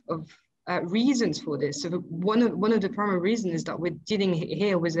of reasons for this. So one of the primary reasons is that we're dealing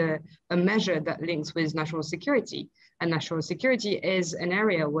here with a measure that links with national security, and national security is an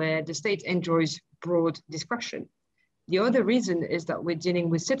area where the state enjoys broad discretion. The other reason is that we're dealing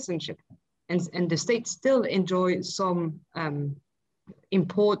with citizenship, and the state still enjoys some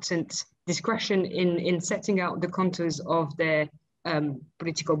important discretion in setting out the contours of their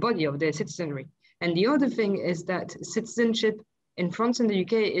political body, of their citizenry. And the other thing is that citizenship in France and the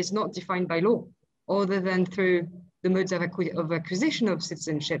UK is not defined by law, other than through the modes of acquisition of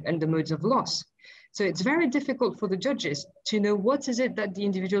citizenship and the modes of loss. So it's very difficult for the judges to know what is it that the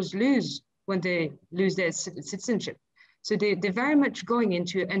individuals lose when they lose their citizenship. So they're very much going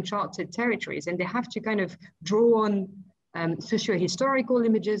into uncharted territories, and they have to kind of draw on socio-historical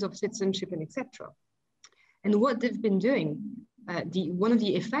images of citizenship and etc. And what they've been doing, one of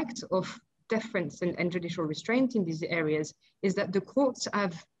the effects of deference and judicial restraint in these areas is that the courts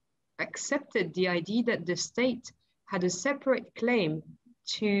have accepted the idea that the state had a separate claim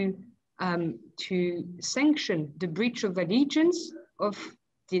to sanction the breach of allegiance of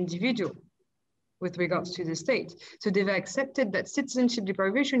the individual with regards to the state. So they've accepted that citizenship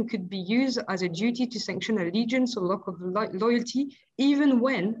deprivation could be used as a duty to sanction allegiance or lack of loyalty, even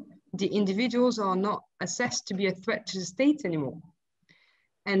when the individuals are not assessed to be a threat to the state anymore.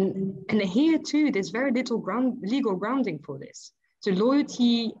 And here too, there's very little legal grounding for this. So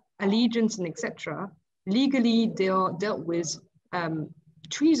loyalty, allegiance, and etc. legally, they are dealt with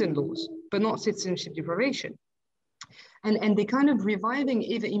treason laws, but not citizenship deprivation. And they kind of reviving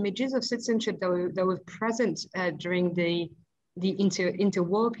even images of citizenship that were present during the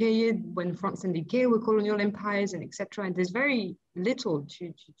interwar period when France and the UK were colonial empires and etc. And there's very little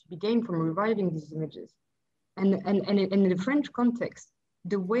to be gained from reviving these images. And in the French context,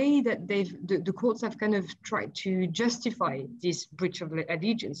 the way that the courts have kind of tried to justify this breach of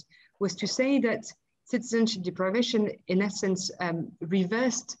allegiance was to say that citizenship deprivation, in essence,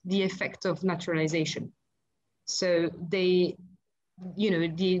 reversed the effect of naturalization. So they, the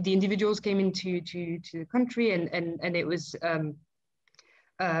individuals came into the country, and it was,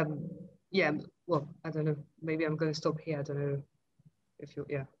 yeah. Well, I don't know. Maybe I'm going to stop here. I don't know if you,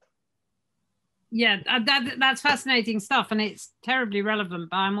 yeah. Yeah, that's fascinating stuff, and it's terribly relevant,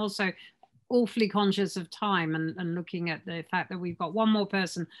 but I'm also awfully conscious of time and looking at the fact that we've got one more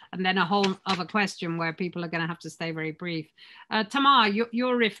person and then a whole other question where people are going to have to stay very brief. Tamar,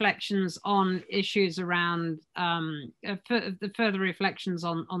 your reflections on issues around the further reflections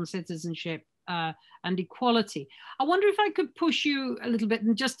on citizenship and equality. I wonder if I could push you a little bit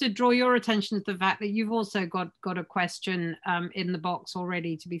and just to draw your attention to the fact that you've also got a question in the box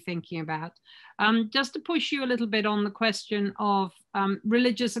already to be thinking about. Just to push you a little bit on the question of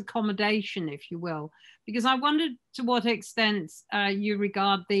religious accommodation, if you will, because I wondered to what extent you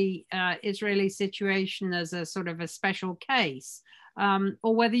regard the Israeli situation as a sort of a special case,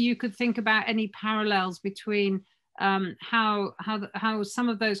 or whether you could think about any parallels between how some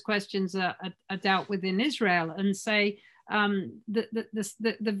of those questions are dealt with in Israel, and say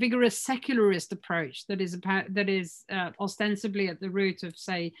the vigorous secularist approach that is ostensibly at the root of,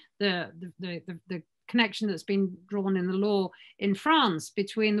 say, the connection that's been drawn in the law in France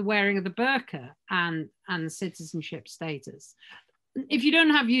between the wearing of the burqa and citizenship status. If you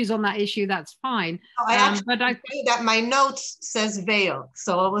don't have views on that issue, that's fine. But I tell you that my notes says veil,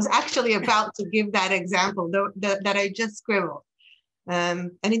 so I was actually about to give that example that I just scribbled,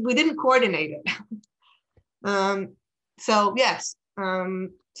 and we didn't coordinate it. So yes,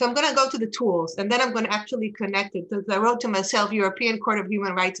 so I'm going to go to the tools, and then I'm going to actually connect it, because I wrote to myself European Court of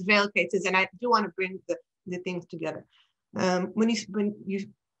Human Rights veil cases, and I do want to bring the things together. When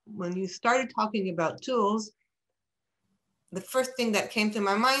you started talking about tools, the first thing that came to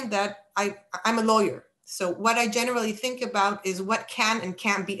my mind that I'm a lawyer. So what I generally think about is what can and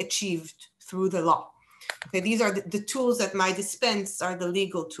can't be achieved through the law. Okay, these are the tools at my dispense are the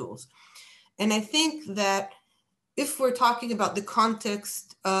legal tools. And I think that if we're talking about the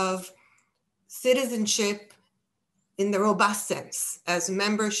context of citizenship in the robust sense as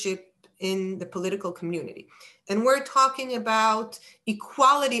membership in the political community, and we're talking about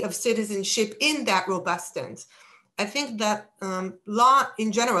equality of citizenship in that robust sense, I think that law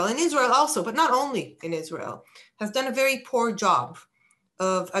in general, in Israel also, but not only in Israel, has done a very poor job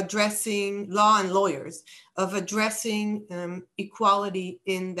of addressing law and lawyers, of addressing equality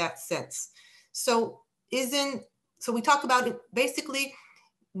in that sense. So we talk about it, basically,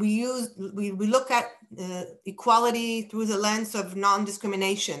 we look at equality through the lens of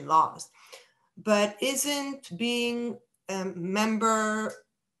non-discrimination laws, but isn't being a member,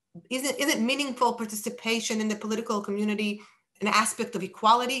 isn't meaningful participation in the political community an aspect of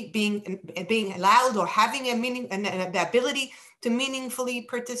equality, being allowed or having a meaning and the ability to meaningfully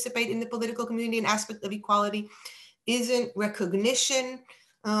participate in the political community, an aspect of equality? Isn't recognition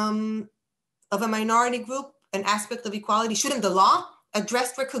of a minority group an aspect of equality? Shouldn't the law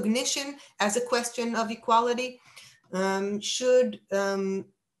address recognition as a question of equality? Should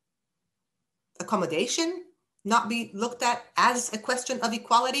accommodation not be looked at as a question of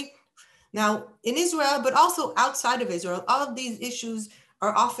equality? Now, in Israel, but also outside of Israel, all of these issues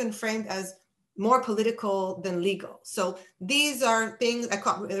are often framed as more political than legal. So these are things,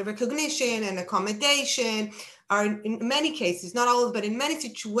 recognition and accommodation are in many cases, not all, but in many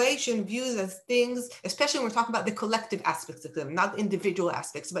situations viewed as things, especially when we're talking about the collective aspects of them, not individual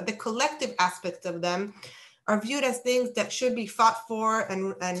aspects, but the collective aspects of them are viewed as things that should be fought for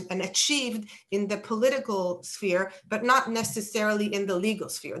and achieved in the political sphere, but not necessarily in the legal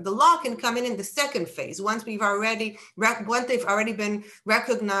sphere. The law can come in the second phase, once they've already been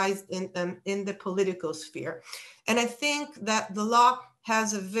recognized in the political sphere. And I think that the law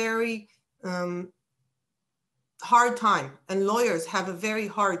has a very hard time, and lawyers have a very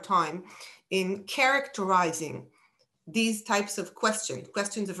hard time in characterizing these types of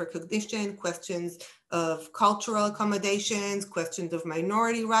questions of recognition, questions of cultural accommodations, questions of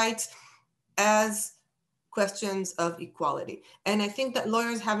minority rights, as questions of equality. And I think that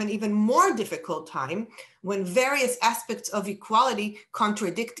lawyers have an even more difficult time when various aspects of equality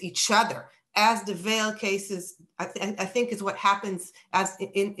contradict each other, as the Vail cases, I think is what happens as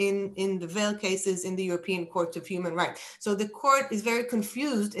in the Vail cases in the European Court of Human Rights. So the court is very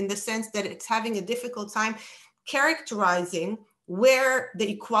confused in the sense that it's having a difficult time characterizing where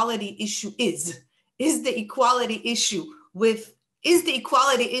the equality issue is. Is the equality issue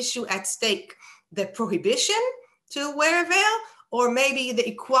at stake the prohibition to wear a veil? Or maybe the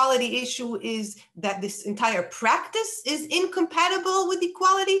equality issue is that this entire practice is incompatible with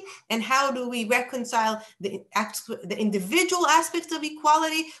equality? And how do we reconcile the individual aspects of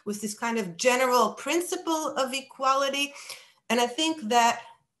equality with this kind of general principle of equality? And I think that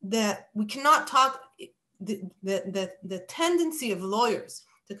we cannot talk, the tendency of lawyers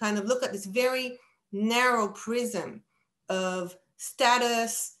to kind of look at this very narrow prism of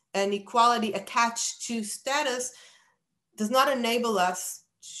status and equality attached to status does not enable us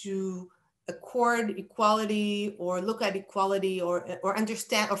to accord equality or look at equality or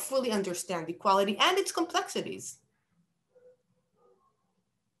understand or fully understand equality and its complexities.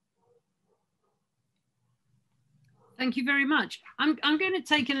 Thank you very much. I'm going to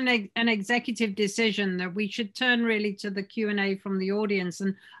take an executive decision that we should turn really to the Q&A from the audience,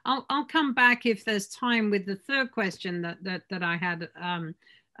 and I'll come back if there's time with the third question that I had,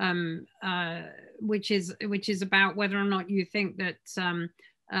 which is about whether or not you think that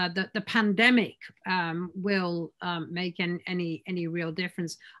that the pandemic will make any real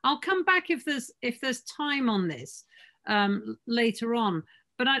difference. I'll come back if there's time on this later on.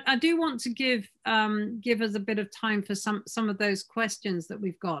 But I do want to give us a bit of time for some of those questions that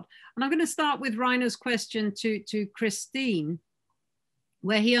we've got. And I'm going to start with Reiner's question to Christine,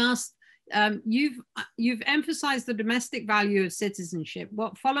 where he asked, you've emphasized the domestic value of citizenship.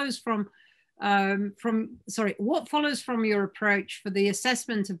 What follows from your approach for the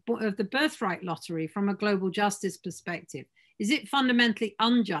assessment of the birthright lottery from a global justice perspective? Is it fundamentally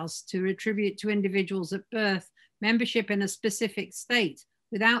unjust to attribute to individuals at birth membership in a specific state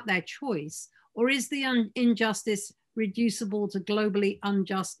without their choice, or is the injustice reducible to globally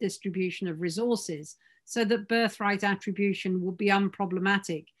unjust distribution of resources so that birthright attribution would be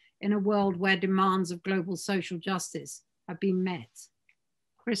unproblematic in a world where demands of global social justice have been met?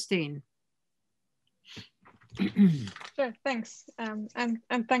 Christine. Sure, thanks.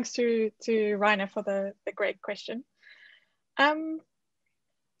 And thanks to Reiner for the great question.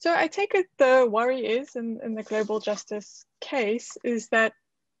 So I take it the worry is in the global justice case is that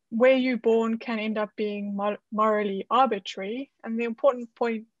where you're born can end up being morally arbitrary. And the important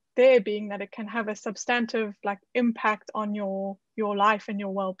point there being that it can have a substantive impact on your life and your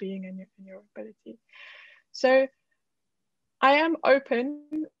well-being and your ability. So I am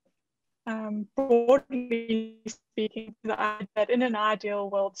open, broadly speaking, to the idea that in an ideal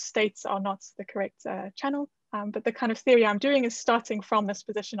world, states are not the correct channel. But the kind of theory I'm doing is starting from this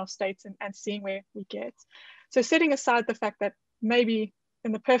position of states and seeing where we get. So setting aside the fact that maybe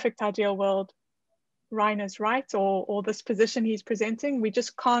in the perfect ideal world, Reiner's right, or this position he's presenting, we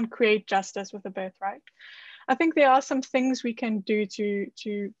just can't create justice with a birthright. I think there are some things we can do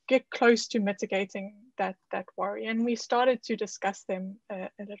to get close to mitigating that worry, and we started to discuss them a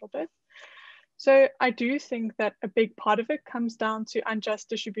little bit. So I do think that a big part of it comes down to unjust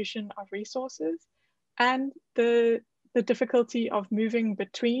distribution of resources and the difficulty of moving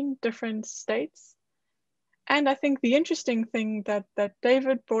between different states. And I think the interesting thing that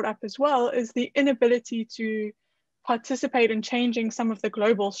David brought up as well is the inability to participate in changing some of the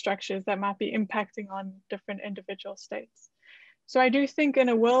global structures that might be impacting on different individual states. So I do think in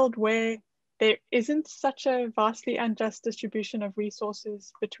a world where there isn't such a vastly unjust distribution of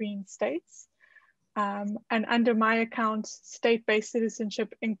resources between states, and under my account, state-based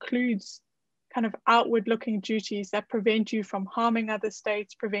citizenship includes kind of outward-looking duties that prevent you from harming other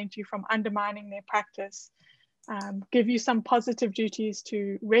states, prevent you from undermining their practice, give you some positive duties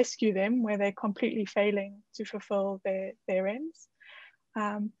to rescue them where they're completely failing to fulfill their ends,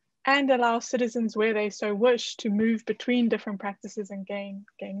 and allow citizens where they so wish to move between different practices and gain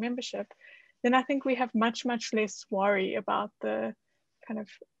membership, then I think we have much, much less worry about the kind of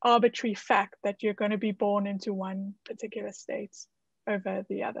arbitrary fact that you're going to be born into one particular state over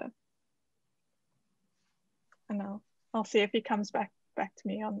the other. And I'll see if he comes back to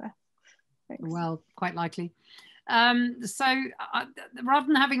me on that. Thanks. Well, quite likely. So rather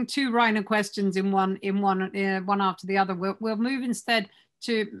than having two Reiner questions in one after the other, we'll move instead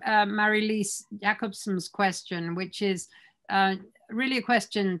to Marie-Lise Jacobson's question, which is really a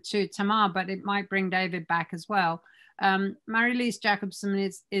question to Tamar, but it might bring David back as well. Marie-Lise Jacobson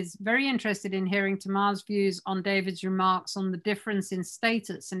is very interested in hearing Tamar's views on David's remarks on the difference in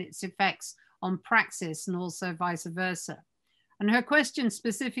status and its effects on praxis, and also vice versa. And her question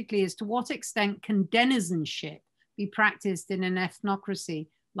specifically is, to what extent can denizenship be practiced in an ethnocracy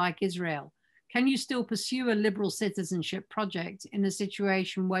like Israel? Can you still pursue a liberal citizenship project in a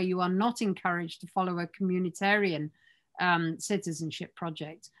situation where you are not encouraged to follow a communitarian citizenship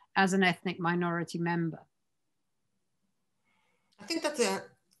project as an ethnic minority member? I think that's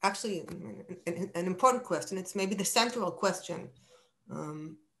actually an important question. It's maybe the central question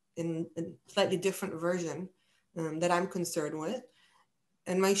in a slightly different version that I'm concerned with.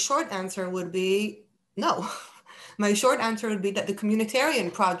 And my short answer would be no. My short answer would be that the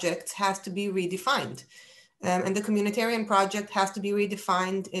communitarian project has to be redefined. And the communitarian project has to be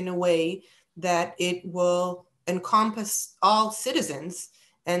redefined in a way that it will encompass all citizens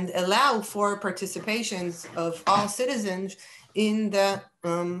and allow for participations of all citizens in the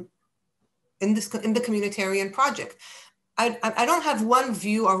communitarian project. I don't have one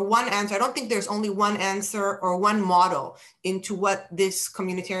view or one answer. I don't think there's only one answer or one model into what this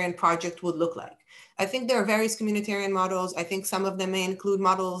communitarian project would look like. I think there are various communitarian models. I think some of them may include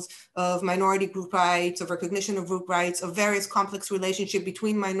models of minority group rights, of recognition of group rights, of various complex relationship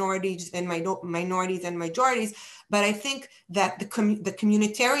between minorities and majorities. But I think that the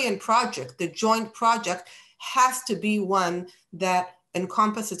communitarian project, the joint project, has to be one that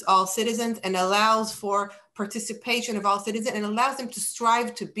encompasses all citizens and allows for participation of all citizens and allows them to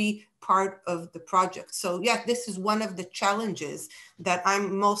strive to be part of the project. So yeah, this is one of the challenges that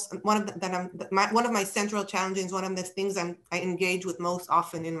one of my central challenges, one of the things I engage with most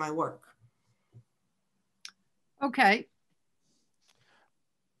often in my work. Okay.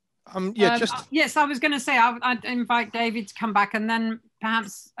 Yes, I was going to say I'd invite David to come back, and then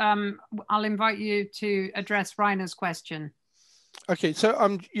perhaps I'll invite you to address Reiner's question. Okay,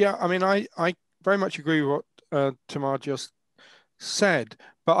 so yeah, I mean, I very much agree with what Tamar just said,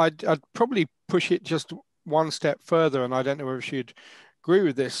 but I'd probably push it just one step further, and I don't know whether she'd agree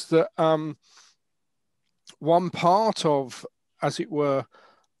with this, that one part of, as it were,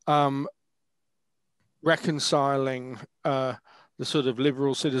 reconciling the sort of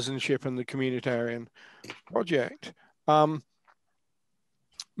liberal citizenship and the communitarian project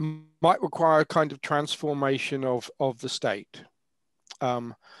might require a kind of transformation of the state.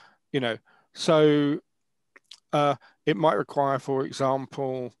 You know, so it might require, for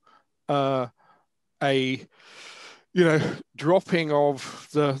example, dropping of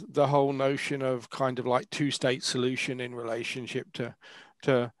the whole notion of kind of like two-state solution in relationship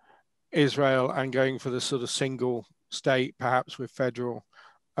to Israel, and going for the sort of single state, perhaps with federal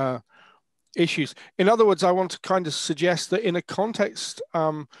issues. In other words, I want to kind of suggest that in a context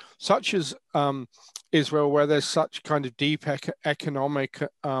such as Israel, where there's such kind of deep economic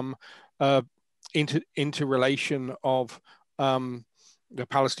interrelation of the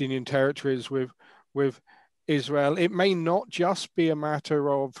Palestinian territories with Israel, it may not just be a matter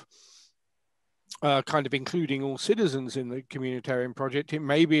of kind of including all citizens in the communitarian project. It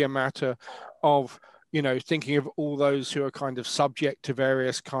may be a matter of, you know, thinking of all those who are kind of subject to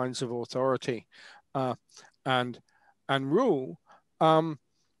various kinds of authority and rule. And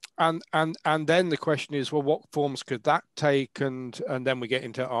then the question is, well, what forms could that take? And then we get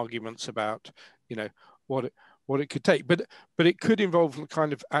into arguments about, you know, what it could take. But it could involve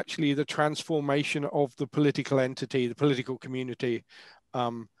kind of actually the transformation of the political entity, the political community,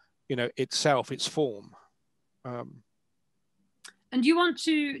 you know, itself, its form. And do you want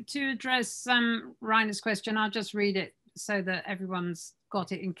to address Rainer's question? I'll just read it so that everyone's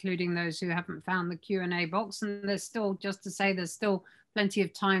got it, including those who haven't found the Q&A box. And there's still, just to say, there's still plenty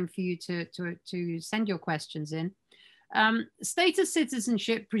of time for you to send your questions in. Status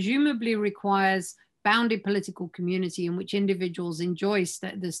citizenship presumably requires bounded political community in which individuals enjoy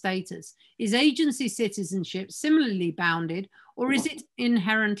the status. Is agency citizenship similarly bounded, or is it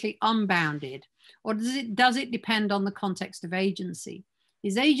inherently unbounded? Or does it depend on the context of agency?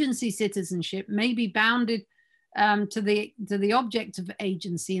 Is agency citizenship maybe bounded to the object of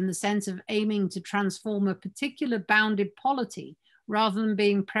agency in the sense of aiming to transform a particular bounded polity rather than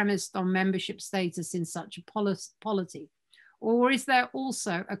being premised on membership status in such a polity? Or is there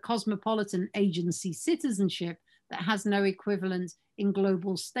also a cosmopolitan agency citizenship that has no equivalent in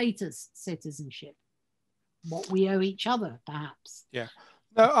global status citizenship? What we owe each other, perhaps. Yeah.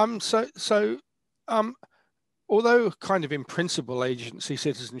 No, although kind of in principle agency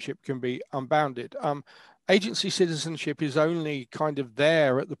citizenship can be unbounded, agency citizenship is only kind of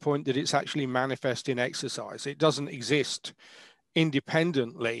there at the point that it's actually manifest in exercise. It doesn't exist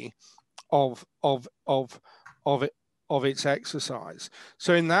independently of its exercise.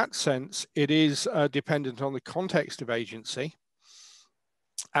 So in that sense, it is dependent on the context of agency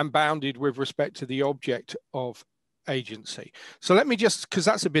and bounded with respect to the object of agency. So let me just, because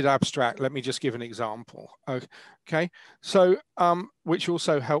that's a bit abstract, let me just give an example. Okay, so which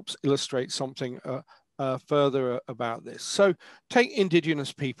also helps illustrate something further about this. So take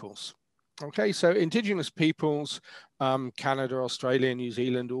indigenous peoples. Okay, so indigenous peoples, Canada, Australia, New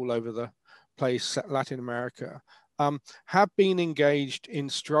Zealand, all over the place, Latin America, have been engaged in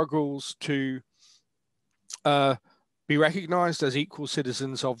struggles to be recognized as equal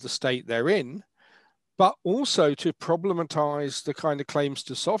citizens of the state they're in, but also to problematize the kind of claims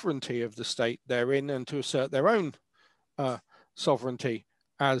to sovereignty of the state they're in and to assert their own sovereignty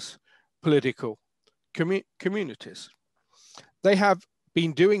as political communities. They have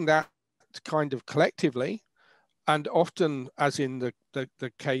been doing that kind of collectively, and often, as in the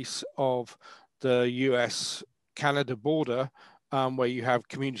case of the US-Canada border, where you have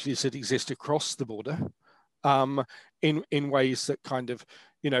communities that exist across the border, in ways that kind of,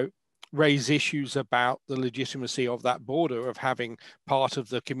 you know, raise issues about the legitimacy of that border, of having part of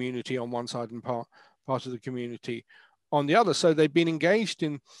the community on one side and part of the community on the other. So they've been engaged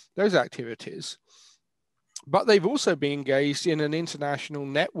in those activities, but they've also been engaged in an international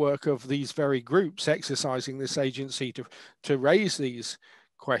network of these very groups exercising this agency to raise these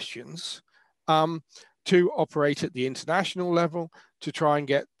questions, to operate at the international level, to try and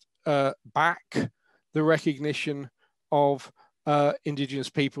get back the recognition of indigenous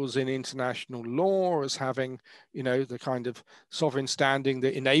peoples in international law as having, you know, the kind of sovereign standing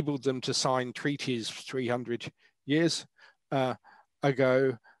that enabled them to sign treaties 300 years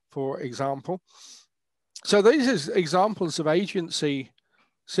ago, for example. So these are examples of agency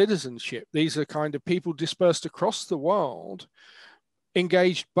citizenship. These are kind of people dispersed across the world,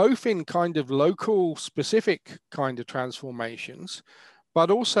 engaged both in kind of local specific kind of transformations,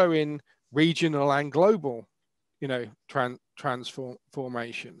 but also in regional and global, you know,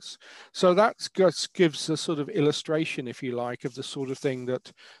 transformations. So that gives a sort of illustration, if you like, of the sort of thing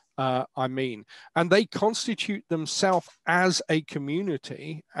that I mean. And they constitute themselves as a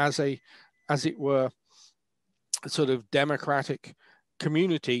community, as it were, a sort of democratic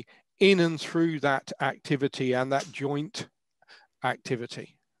community in and through that activity and that joint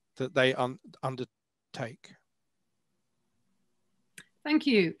activity that they undertake. Thank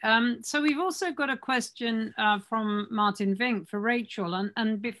you. So we've also got a question from Martin Vink for Rachel.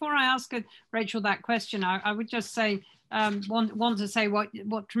 And before I ask Rachel that question, I would just say, want to say what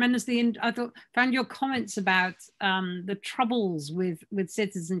tremendously, found your comments about the troubles with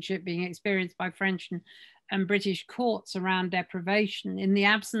citizenship being experienced by French and British courts around deprivation in the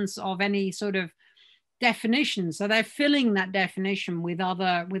absence of any sort of definition. So they're filling that definition with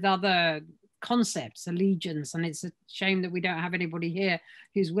other concepts, allegiance, and it's a shame that we don't have anybody here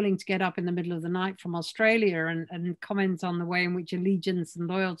who's willing to get up in the middle of the night from Australia and comment on the way in which allegiance and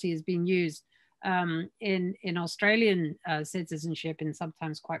loyalty is being used in Australian citizenship in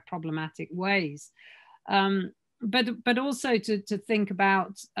sometimes quite problematic ways. But also to think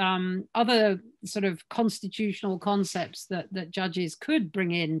about other sort of constitutional concepts that judges could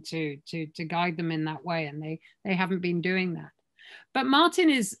bring in to guide them in that way, and they haven't been doing that. But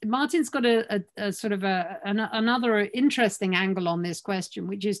Martin's got a sort of another interesting angle on this question,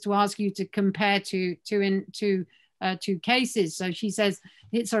 which is to ask you to compare two cases. So he says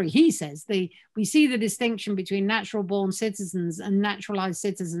we see the distinction between natural born citizens and naturalized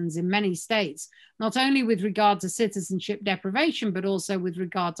citizens in many states, not only with regard to citizenship deprivation, but also with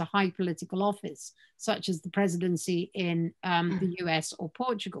regard to high political office, such as the presidency in the US or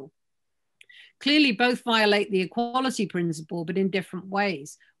Portugal. Clearly, both violate the equality principle, but in different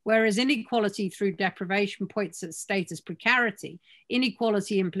ways. Whereas inequality through deprivation points at status precarity,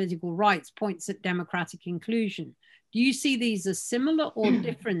 inequality in political rights points at democratic inclusion. Do you see these as similar or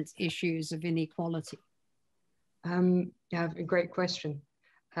different issues of inequality? Yeah, a great question.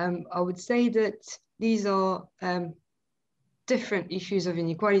 I would say that these are different issues of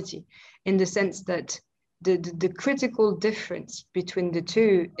inequality in the sense that the critical difference between the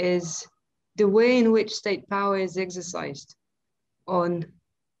two is the way in which state power is exercised on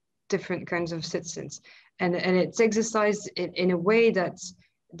different kinds of citizens. And it's exercised in a way that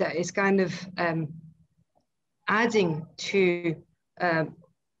is kind of adding to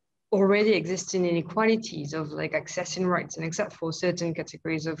already existing inequalities of like accessing rights and except for certain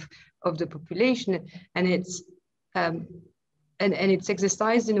categories of the population. And it's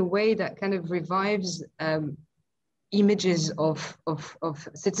exercised in a way that kind of revives images of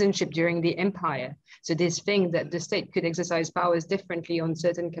citizenship during the empire. So this thing that the state could exercise powers differently on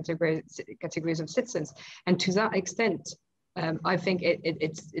certain categories of citizens. And to that extent, I think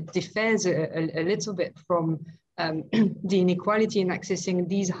it differs a little bit from the inequality in accessing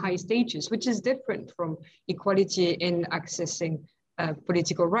these high stages, which is different from equality in accessing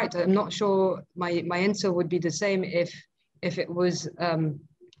political rights. I'm not sure my answer would be the same if it was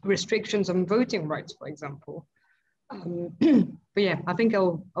restrictions on voting rights, for example. But yeah, I think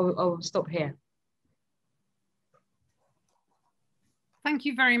I'll stop here. Thank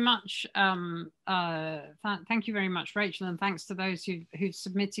you very much. Thank you very much, Rachel, and thanks to those who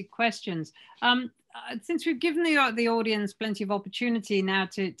submitted questions. Since we've given the audience plenty of opportunity now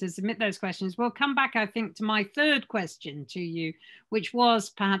to submit those questions, we'll come back, I think, to my third question to you, which was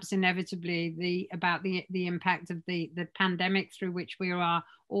perhaps inevitably about the impact of the pandemic through which we are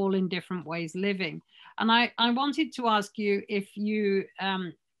all in different ways living. And I wanted to ask you if you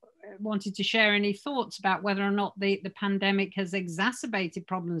wanted to share any thoughts about whether or not the pandemic has exacerbated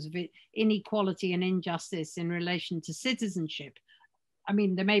problems of inequality and injustice in relation to citizenship. I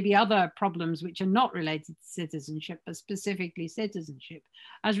mean, there may be other problems which are not related to citizenship, but specifically citizenship.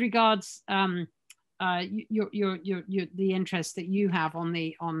 As regards the interest that you have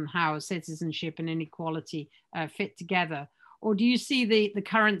on how citizenship and inequality fit together, or do you see the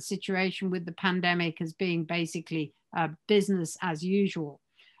current situation with the pandemic as being basically business as usual?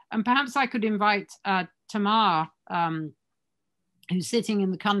 And perhaps I could invite Tamar, who's sitting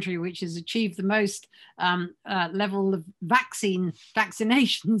in the country which has achieved the most level of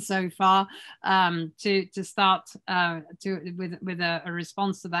vaccination so far, to start with a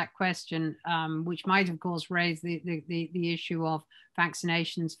response to that question, which might of course raise the issue of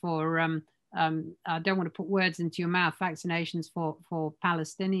vaccinations for, I don't want to put words into your mouth, vaccinations for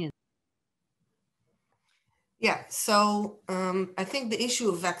Palestinians. Yeah, so I think the issue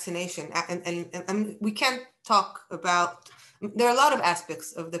of vaccination, and we can't talk about, there are a lot of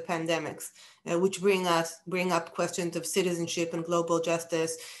aspects of the pandemics which bring up questions of citizenship and global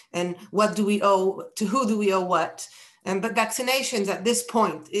justice and what do we owe, to who do we owe what? But vaccinations at this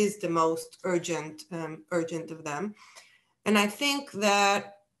point is the most urgent of them. And I think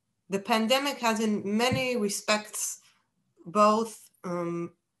that the pandemic has in many respects both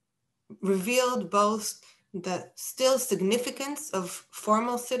revealed both the still significance of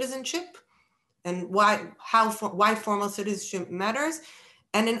formal citizenship and why formal citizenship matters,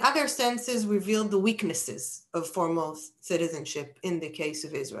 and in other senses revealed the weaknesses of formal citizenship in the case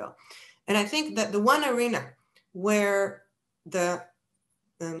of Israel. And I think that the one arena where the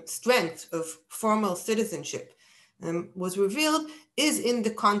strength of formal citizenship was revealed is in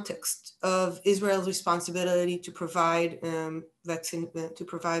the context of Israel's responsibility to provide vaccines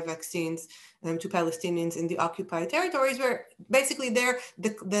to Palestinians in the occupied territories, where basically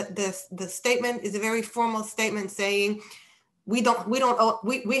the statement is a very formal statement saying we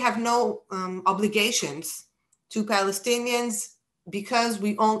have no obligations to Palestinians because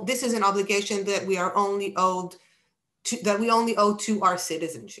this is an obligation that we only owe to our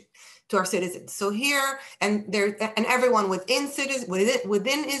citizenship. to our citizens. So here, and everyone within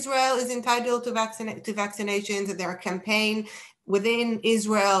Israel is entitled to vaccinations, and there are campaigns within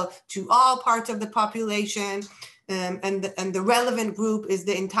Israel to all parts of the population, and the relevant group is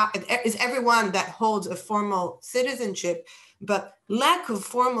everyone that holds a formal citizenship. But lack of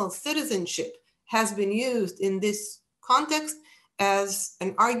formal citizenship has been used in this context as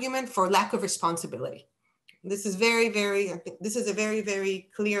an argument for lack of responsibility. This is this is a very, very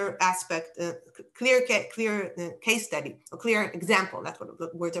clear aspect, clear case study, a clear example, that's what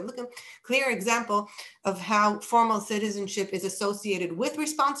the words I'm looking for, clear example of how formal citizenship is associated with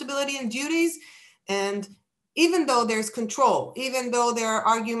responsibility and duties. And even though there's control, even though there are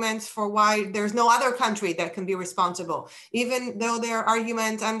arguments for why there's no other country that can be responsible, even though there are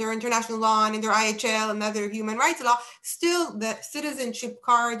arguments under international law and under IHL and other human rights law, still the citizenship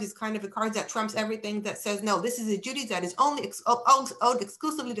card is kind of a card that trumps everything, that says, no, this is a duty that is only owed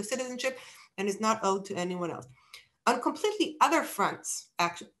exclusively to citizenship and is not owed to anyone else. On completely other fronts,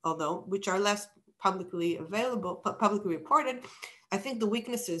 actually, although, which are less publicly available, publicly reported, I think the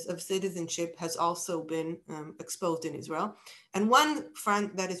weaknesses of citizenship has also been exposed in Israel. And one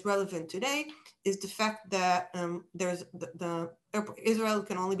front that is relevant today is the fact that Israel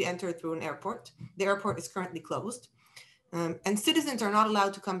can only be entered through an airport. The airport is currently closed, and citizens are not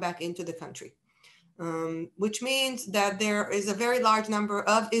allowed to come back into the country, which means that there is a very large number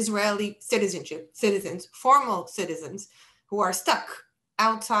of Israeli citizens, formal citizens, who are stuck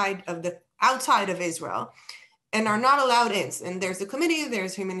outside of Israel, and are not allowed in. And there's a committee,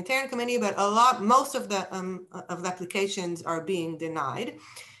 there's a humanitarian committee, but most of the applications are being denied.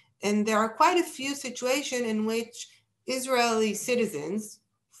 And there are quite a few situations in which Israeli citizens,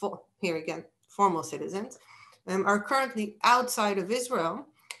 here again, formal citizens, are currently outside of Israel,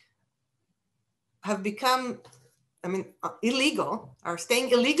 have become, illegal, are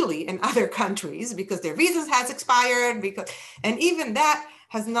staying illegally in other countries because their visas has expired, and even that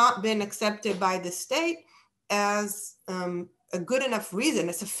has not been accepted by the state as a good enough reason,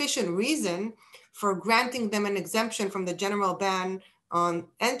 a sufficient reason for granting them an exemption from the general ban on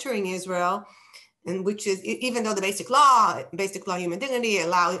entering Israel, and which is, even though the basic law, human dignity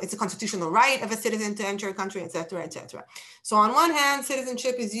it's a constitutional right of a citizen to enter a country, et cetera, et cetera. So on one hand,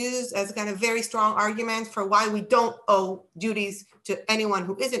 citizenship is used as a kind of very strong argument for why we don't owe duties to anyone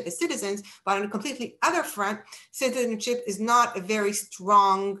who isn't a citizen, but on a completely other front, citizenship is not a very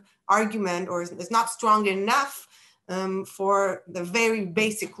strong argument, or is not strong enough for the very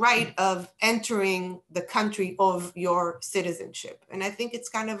basic right of entering the country of your citizenship. And I think it's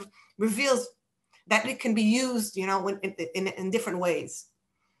kind of reveals that it can be used, in different ways.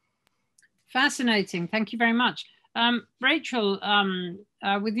 Fascinating. Thank you very much. Rachel,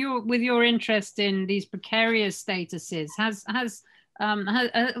 with your interest in these precarious statuses, how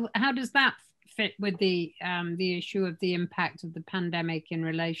does that fit with the issue of the impact of the pandemic in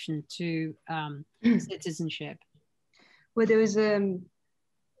relation to citizenship? Well, there was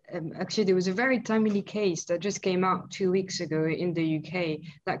actually there was a very timely case that just came out 2 weeks ago in the UK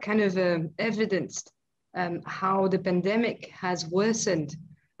that kind of evidenced how the pandemic has worsened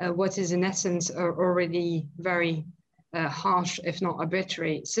what is in essence a already very harsh, if not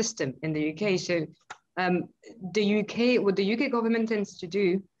arbitrary, system in the UK. So what the UK government tends to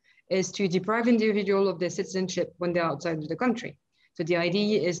do is to deprive individuals of their citizenship when they're outside of the country. So the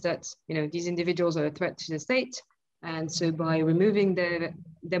idea is that these individuals are a threat to the state, and so by removing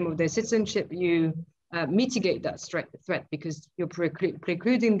them of their citizenship, you mitigate that threat because you're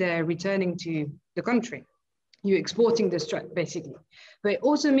precluding their returning to the country. You're exporting this threat, basically. But it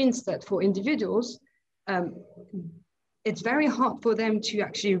also means that for individuals, it's very hard for them to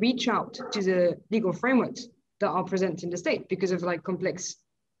actually reach out to the legal frameworks that are present in the state because of complex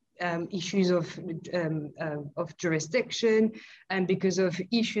issues of jurisdiction, and because of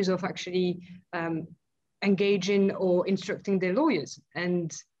issues of actually engaging or instructing their lawyers.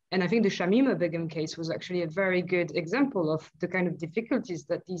 And I think the Shamima Begum case was actually a very good example of the kind of difficulties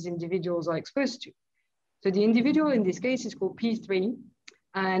that these individuals are exposed to. So the individual in this case is called P3,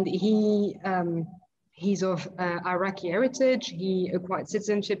 and he's of Iraqi heritage. He acquired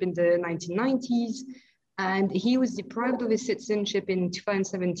citizenship in the 1990s, and he was deprived of his citizenship in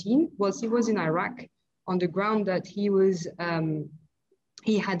 2017 whilst he was in Iraq on the ground that he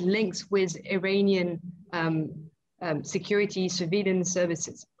had links with Iranian security surveillance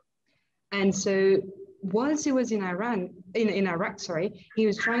services. And so whilst he was in Iraq, he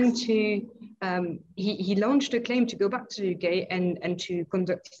was trying to, he launched a claim to go back to the UK and to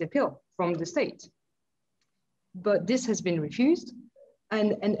conduct his appeal from the state. But this has been refused.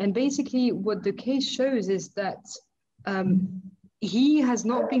 And basically what the case shows is that he has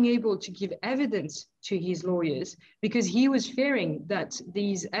not been able to give evidence to his lawyers because he was fearing that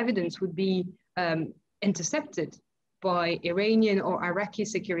these evidence would be intercepted by Iranian or Iraqi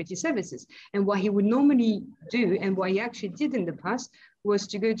security services. And what he would normally do, and what he actually did in the past, was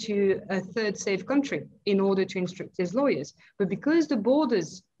to go to a third safe country in order to instruct his lawyers. But because the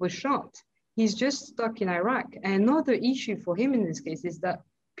borders were shut, he's just stuck in Iraq. And another issue for him in this case is that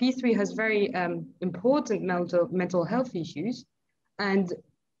P3 has very important mental health issues, and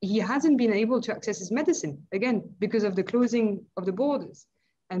he hasn't been able to access his medicine, again, because of the closing of the borders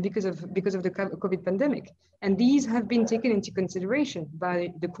and because of the COVID pandemic. And these have been taken into consideration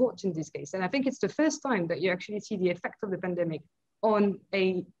by the court in this case. And I think it's the first time that you actually see the effect of the pandemic on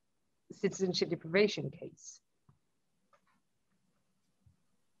a citizenship deprivation case.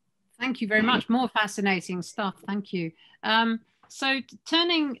 Thank you very much. More fascinating stuff. Thank you. So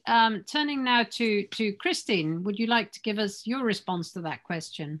turning now to Christine, would you like to give us your response to that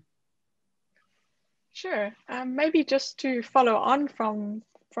question? Sure. Maybe just to follow on from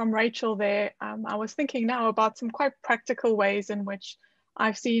Rachel there, I was thinking now about some quite practical ways in which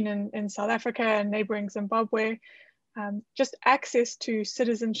I've seen in South Africa and neighboring Zimbabwe, just access to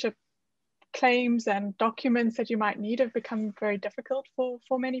citizenship claims and documents that you might need have become very difficult for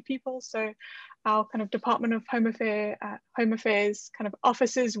many people. So our kind of Department of Home Affairs kind of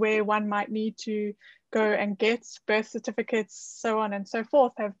offices where one might need to go and get birth certificates, so on and so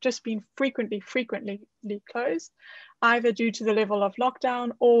forth, have just been frequently closed, either due to the level of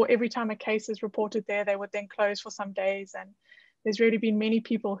lockdown, or every time a case is reported there, they would then close for some days. And there's really been many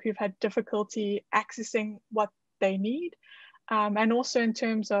people who've had difficulty accessing what they need. And also in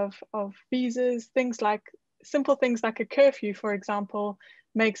terms of visas, simple things like a curfew, for example,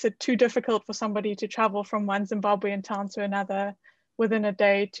 makes it too difficult for somebody to travel from one Zimbabwean town to another within a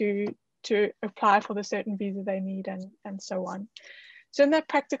day to apply for the certain visa they need, and so on. So in that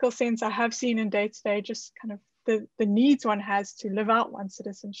practical sense, I have seen in day-to-day just kind of the needs one has to live out one's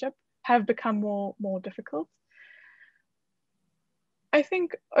citizenship have become more difficult. I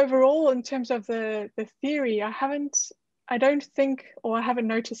think overall, in terms of the theory, I don't think, or I haven't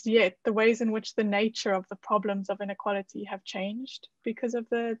noticed yet, the ways in which the nature of the problems of inequality have changed because of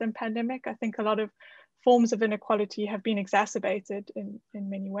the pandemic. I think a lot of forms of inequality have been exacerbated in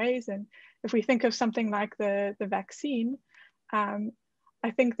many ways. And if we think of something like the vaccine, I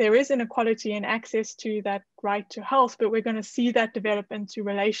think there is inequality in access to that right to health, but we're going to see that develop into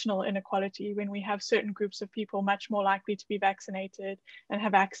relational inequality when we have certain groups of people much more likely to be vaccinated and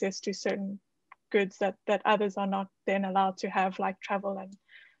have access to certain goods that others are not then allowed to have, like travel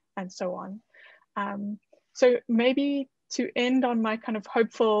and so on. So maybe to end on my kind of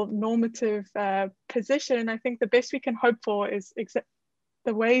hopeful normative position, I think the best we can hope for is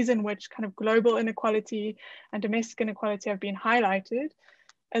the ways in which kind of global inequality and domestic inequality have been highlighted,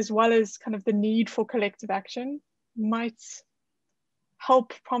 as well as kind of the need for collective action, might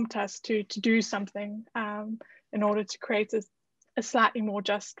help prompt us to do something in order to create a slightly more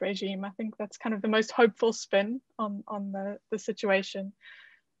just regime. I think that's kind of the most hopeful spin on the situation.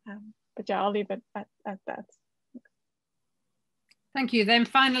 But yeah, I'll leave it at that. Thank you. Then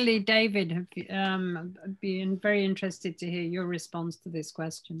finally, David, I'd be very interested to hear your response to this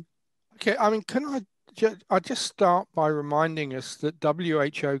question. Okay, I mean, can I just start by reminding us that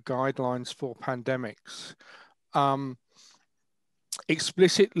WHO guidelines for pandemics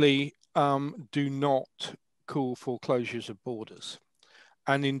explicitly do not call for closures of borders.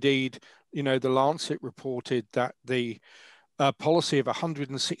 And indeed, you know, the Lancet reported that the policy of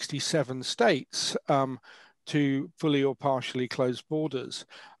 167 states to fully or partially close borders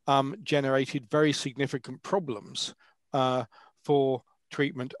generated very significant problems for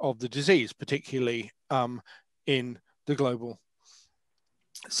treatment of the disease, particularly in the global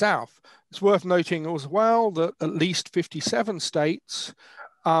south. It's worth noting as well that at least 57 states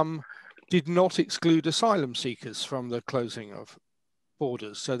did not exclude asylum seekers from the closing of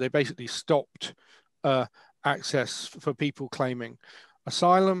borders. So they basically stopped access for people claiming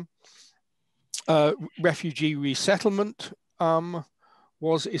asylum. Refugee resettlement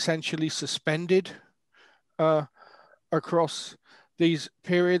was essentially suspended across these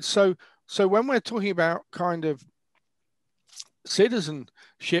periods. So when we're talking about kind of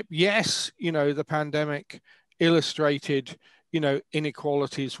citizenship, yes, you know, the pandemic illustrated, you know,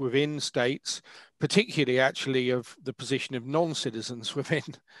 inequalities within states, particularly actually of the position of non-citizens within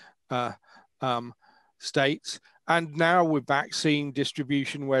states. And now with vaccine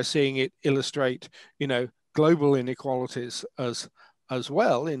distribution, we're seeing it illustrate, you know, global inequalities as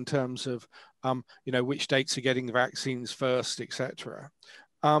well in terms of, you know, which states are getting the vaccines first, etc.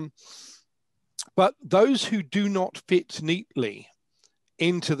 But those who do not fit neatly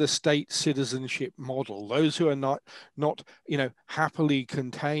into the state citizenship model, those who are not happily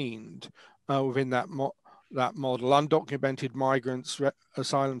contained within that model, undocumented migrants,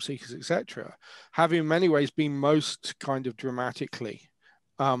 asylum seekers, etc., have in many ways been most kind of dramatically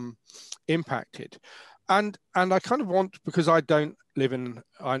impacted. And I kind of want, because I don't live in,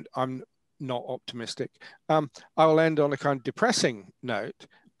 I'm not optimistic, I will end on a kind of depressing note,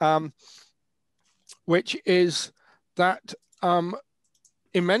 which is that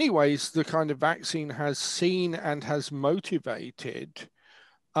in many ways, the kind of vaccine has seen and has motivated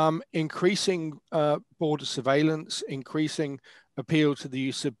increasing border surveillance, increasing appeal to the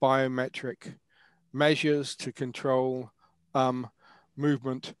use of biometric measures to control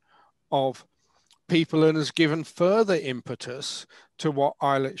movement of people, and has given further impetus to what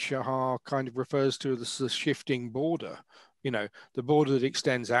Eilert Shahar kind of refers to as the shifting border. The border that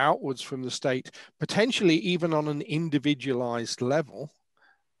extends outwards from the state, potentially even on an individualized level,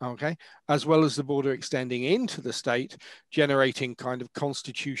 okay, as well as the border extending into the state, generating kind of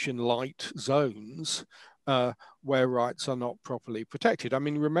constitution-light zones where rights are not properly protected. I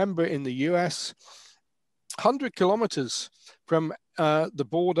mean, remember in the US, 100 kilometers from the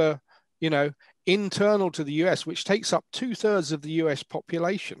border, internal to the US, which takes up 2/3 of the US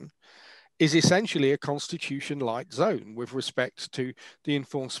population, is essentially a constitution-light zone with respect to the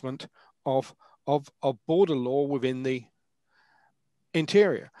enforcement of border law within the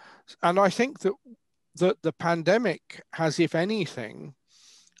interior. And I think that the pandemic has, if anything,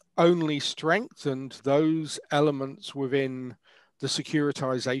 only strengthened those elements within the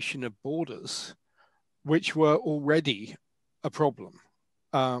securitization of borders, which were already a problem.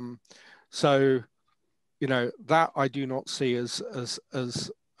 So, that I do not see as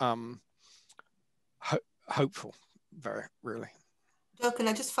hopeful, very really. Joe, can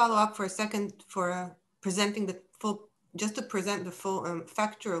I just follow up for a second for presenting the full, just to present the full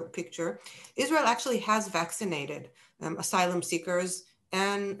factual picture? Israel actually has vaccinated asylum seekers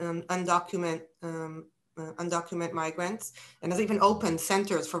and undocumented migrants, and has even opened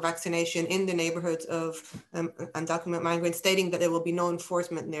centers for vaccination in the neighborhoods of undocumented migrants, stating that there will be no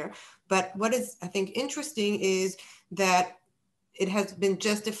enforcement there. But what is, I think, interesting is that it has been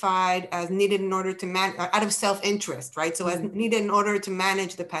justified as needed in order to out of self-interest, right? So as needed in order to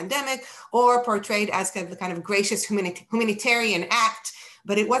manage the pandemic, or portrayed as kind of gracious humanitarian act,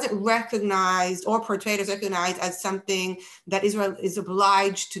 but it wasn't recognized or portrayed as recognized as something that Israel is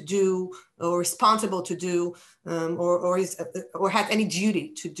obliged to do or responsible to do, or has any duty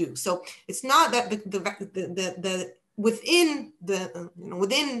to do. So it's not that within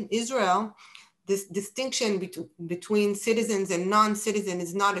Israel, this distinction between citizens and non-citizen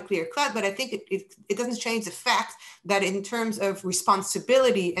is not a clear cut, but I think it doesn't change the fact that in terms of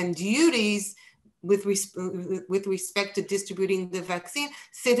responsibility and duties with respect to distributing the vaccine,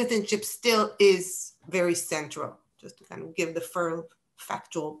 citizenship still is very central, just to kind of give the full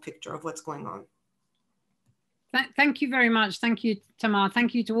factual picture of what's going on. Thank you very much. Thank you, Tamar.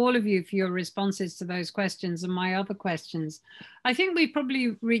 Thank you to all of you for your responses to those questions and my other questions. I think we've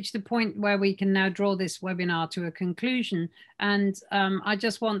probably reached the point where we can now draw this webinar to a conclusion. And I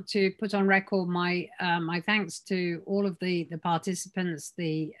just want to put on record my thanks to all of the participants,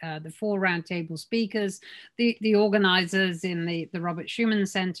 the 4 roundtable speakers, the organizers in the Robert Schuman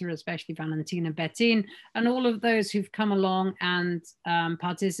Center, especially Valentina Bettin, and all of those who've come along and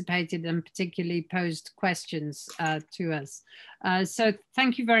participated and particularly posed questions to us. So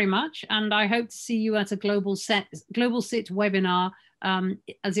thank you very much. And I hope to see you at a Global Sit webinar,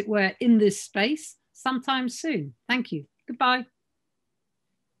 as it were, in this space sometime soon. Thank you. Goodbye.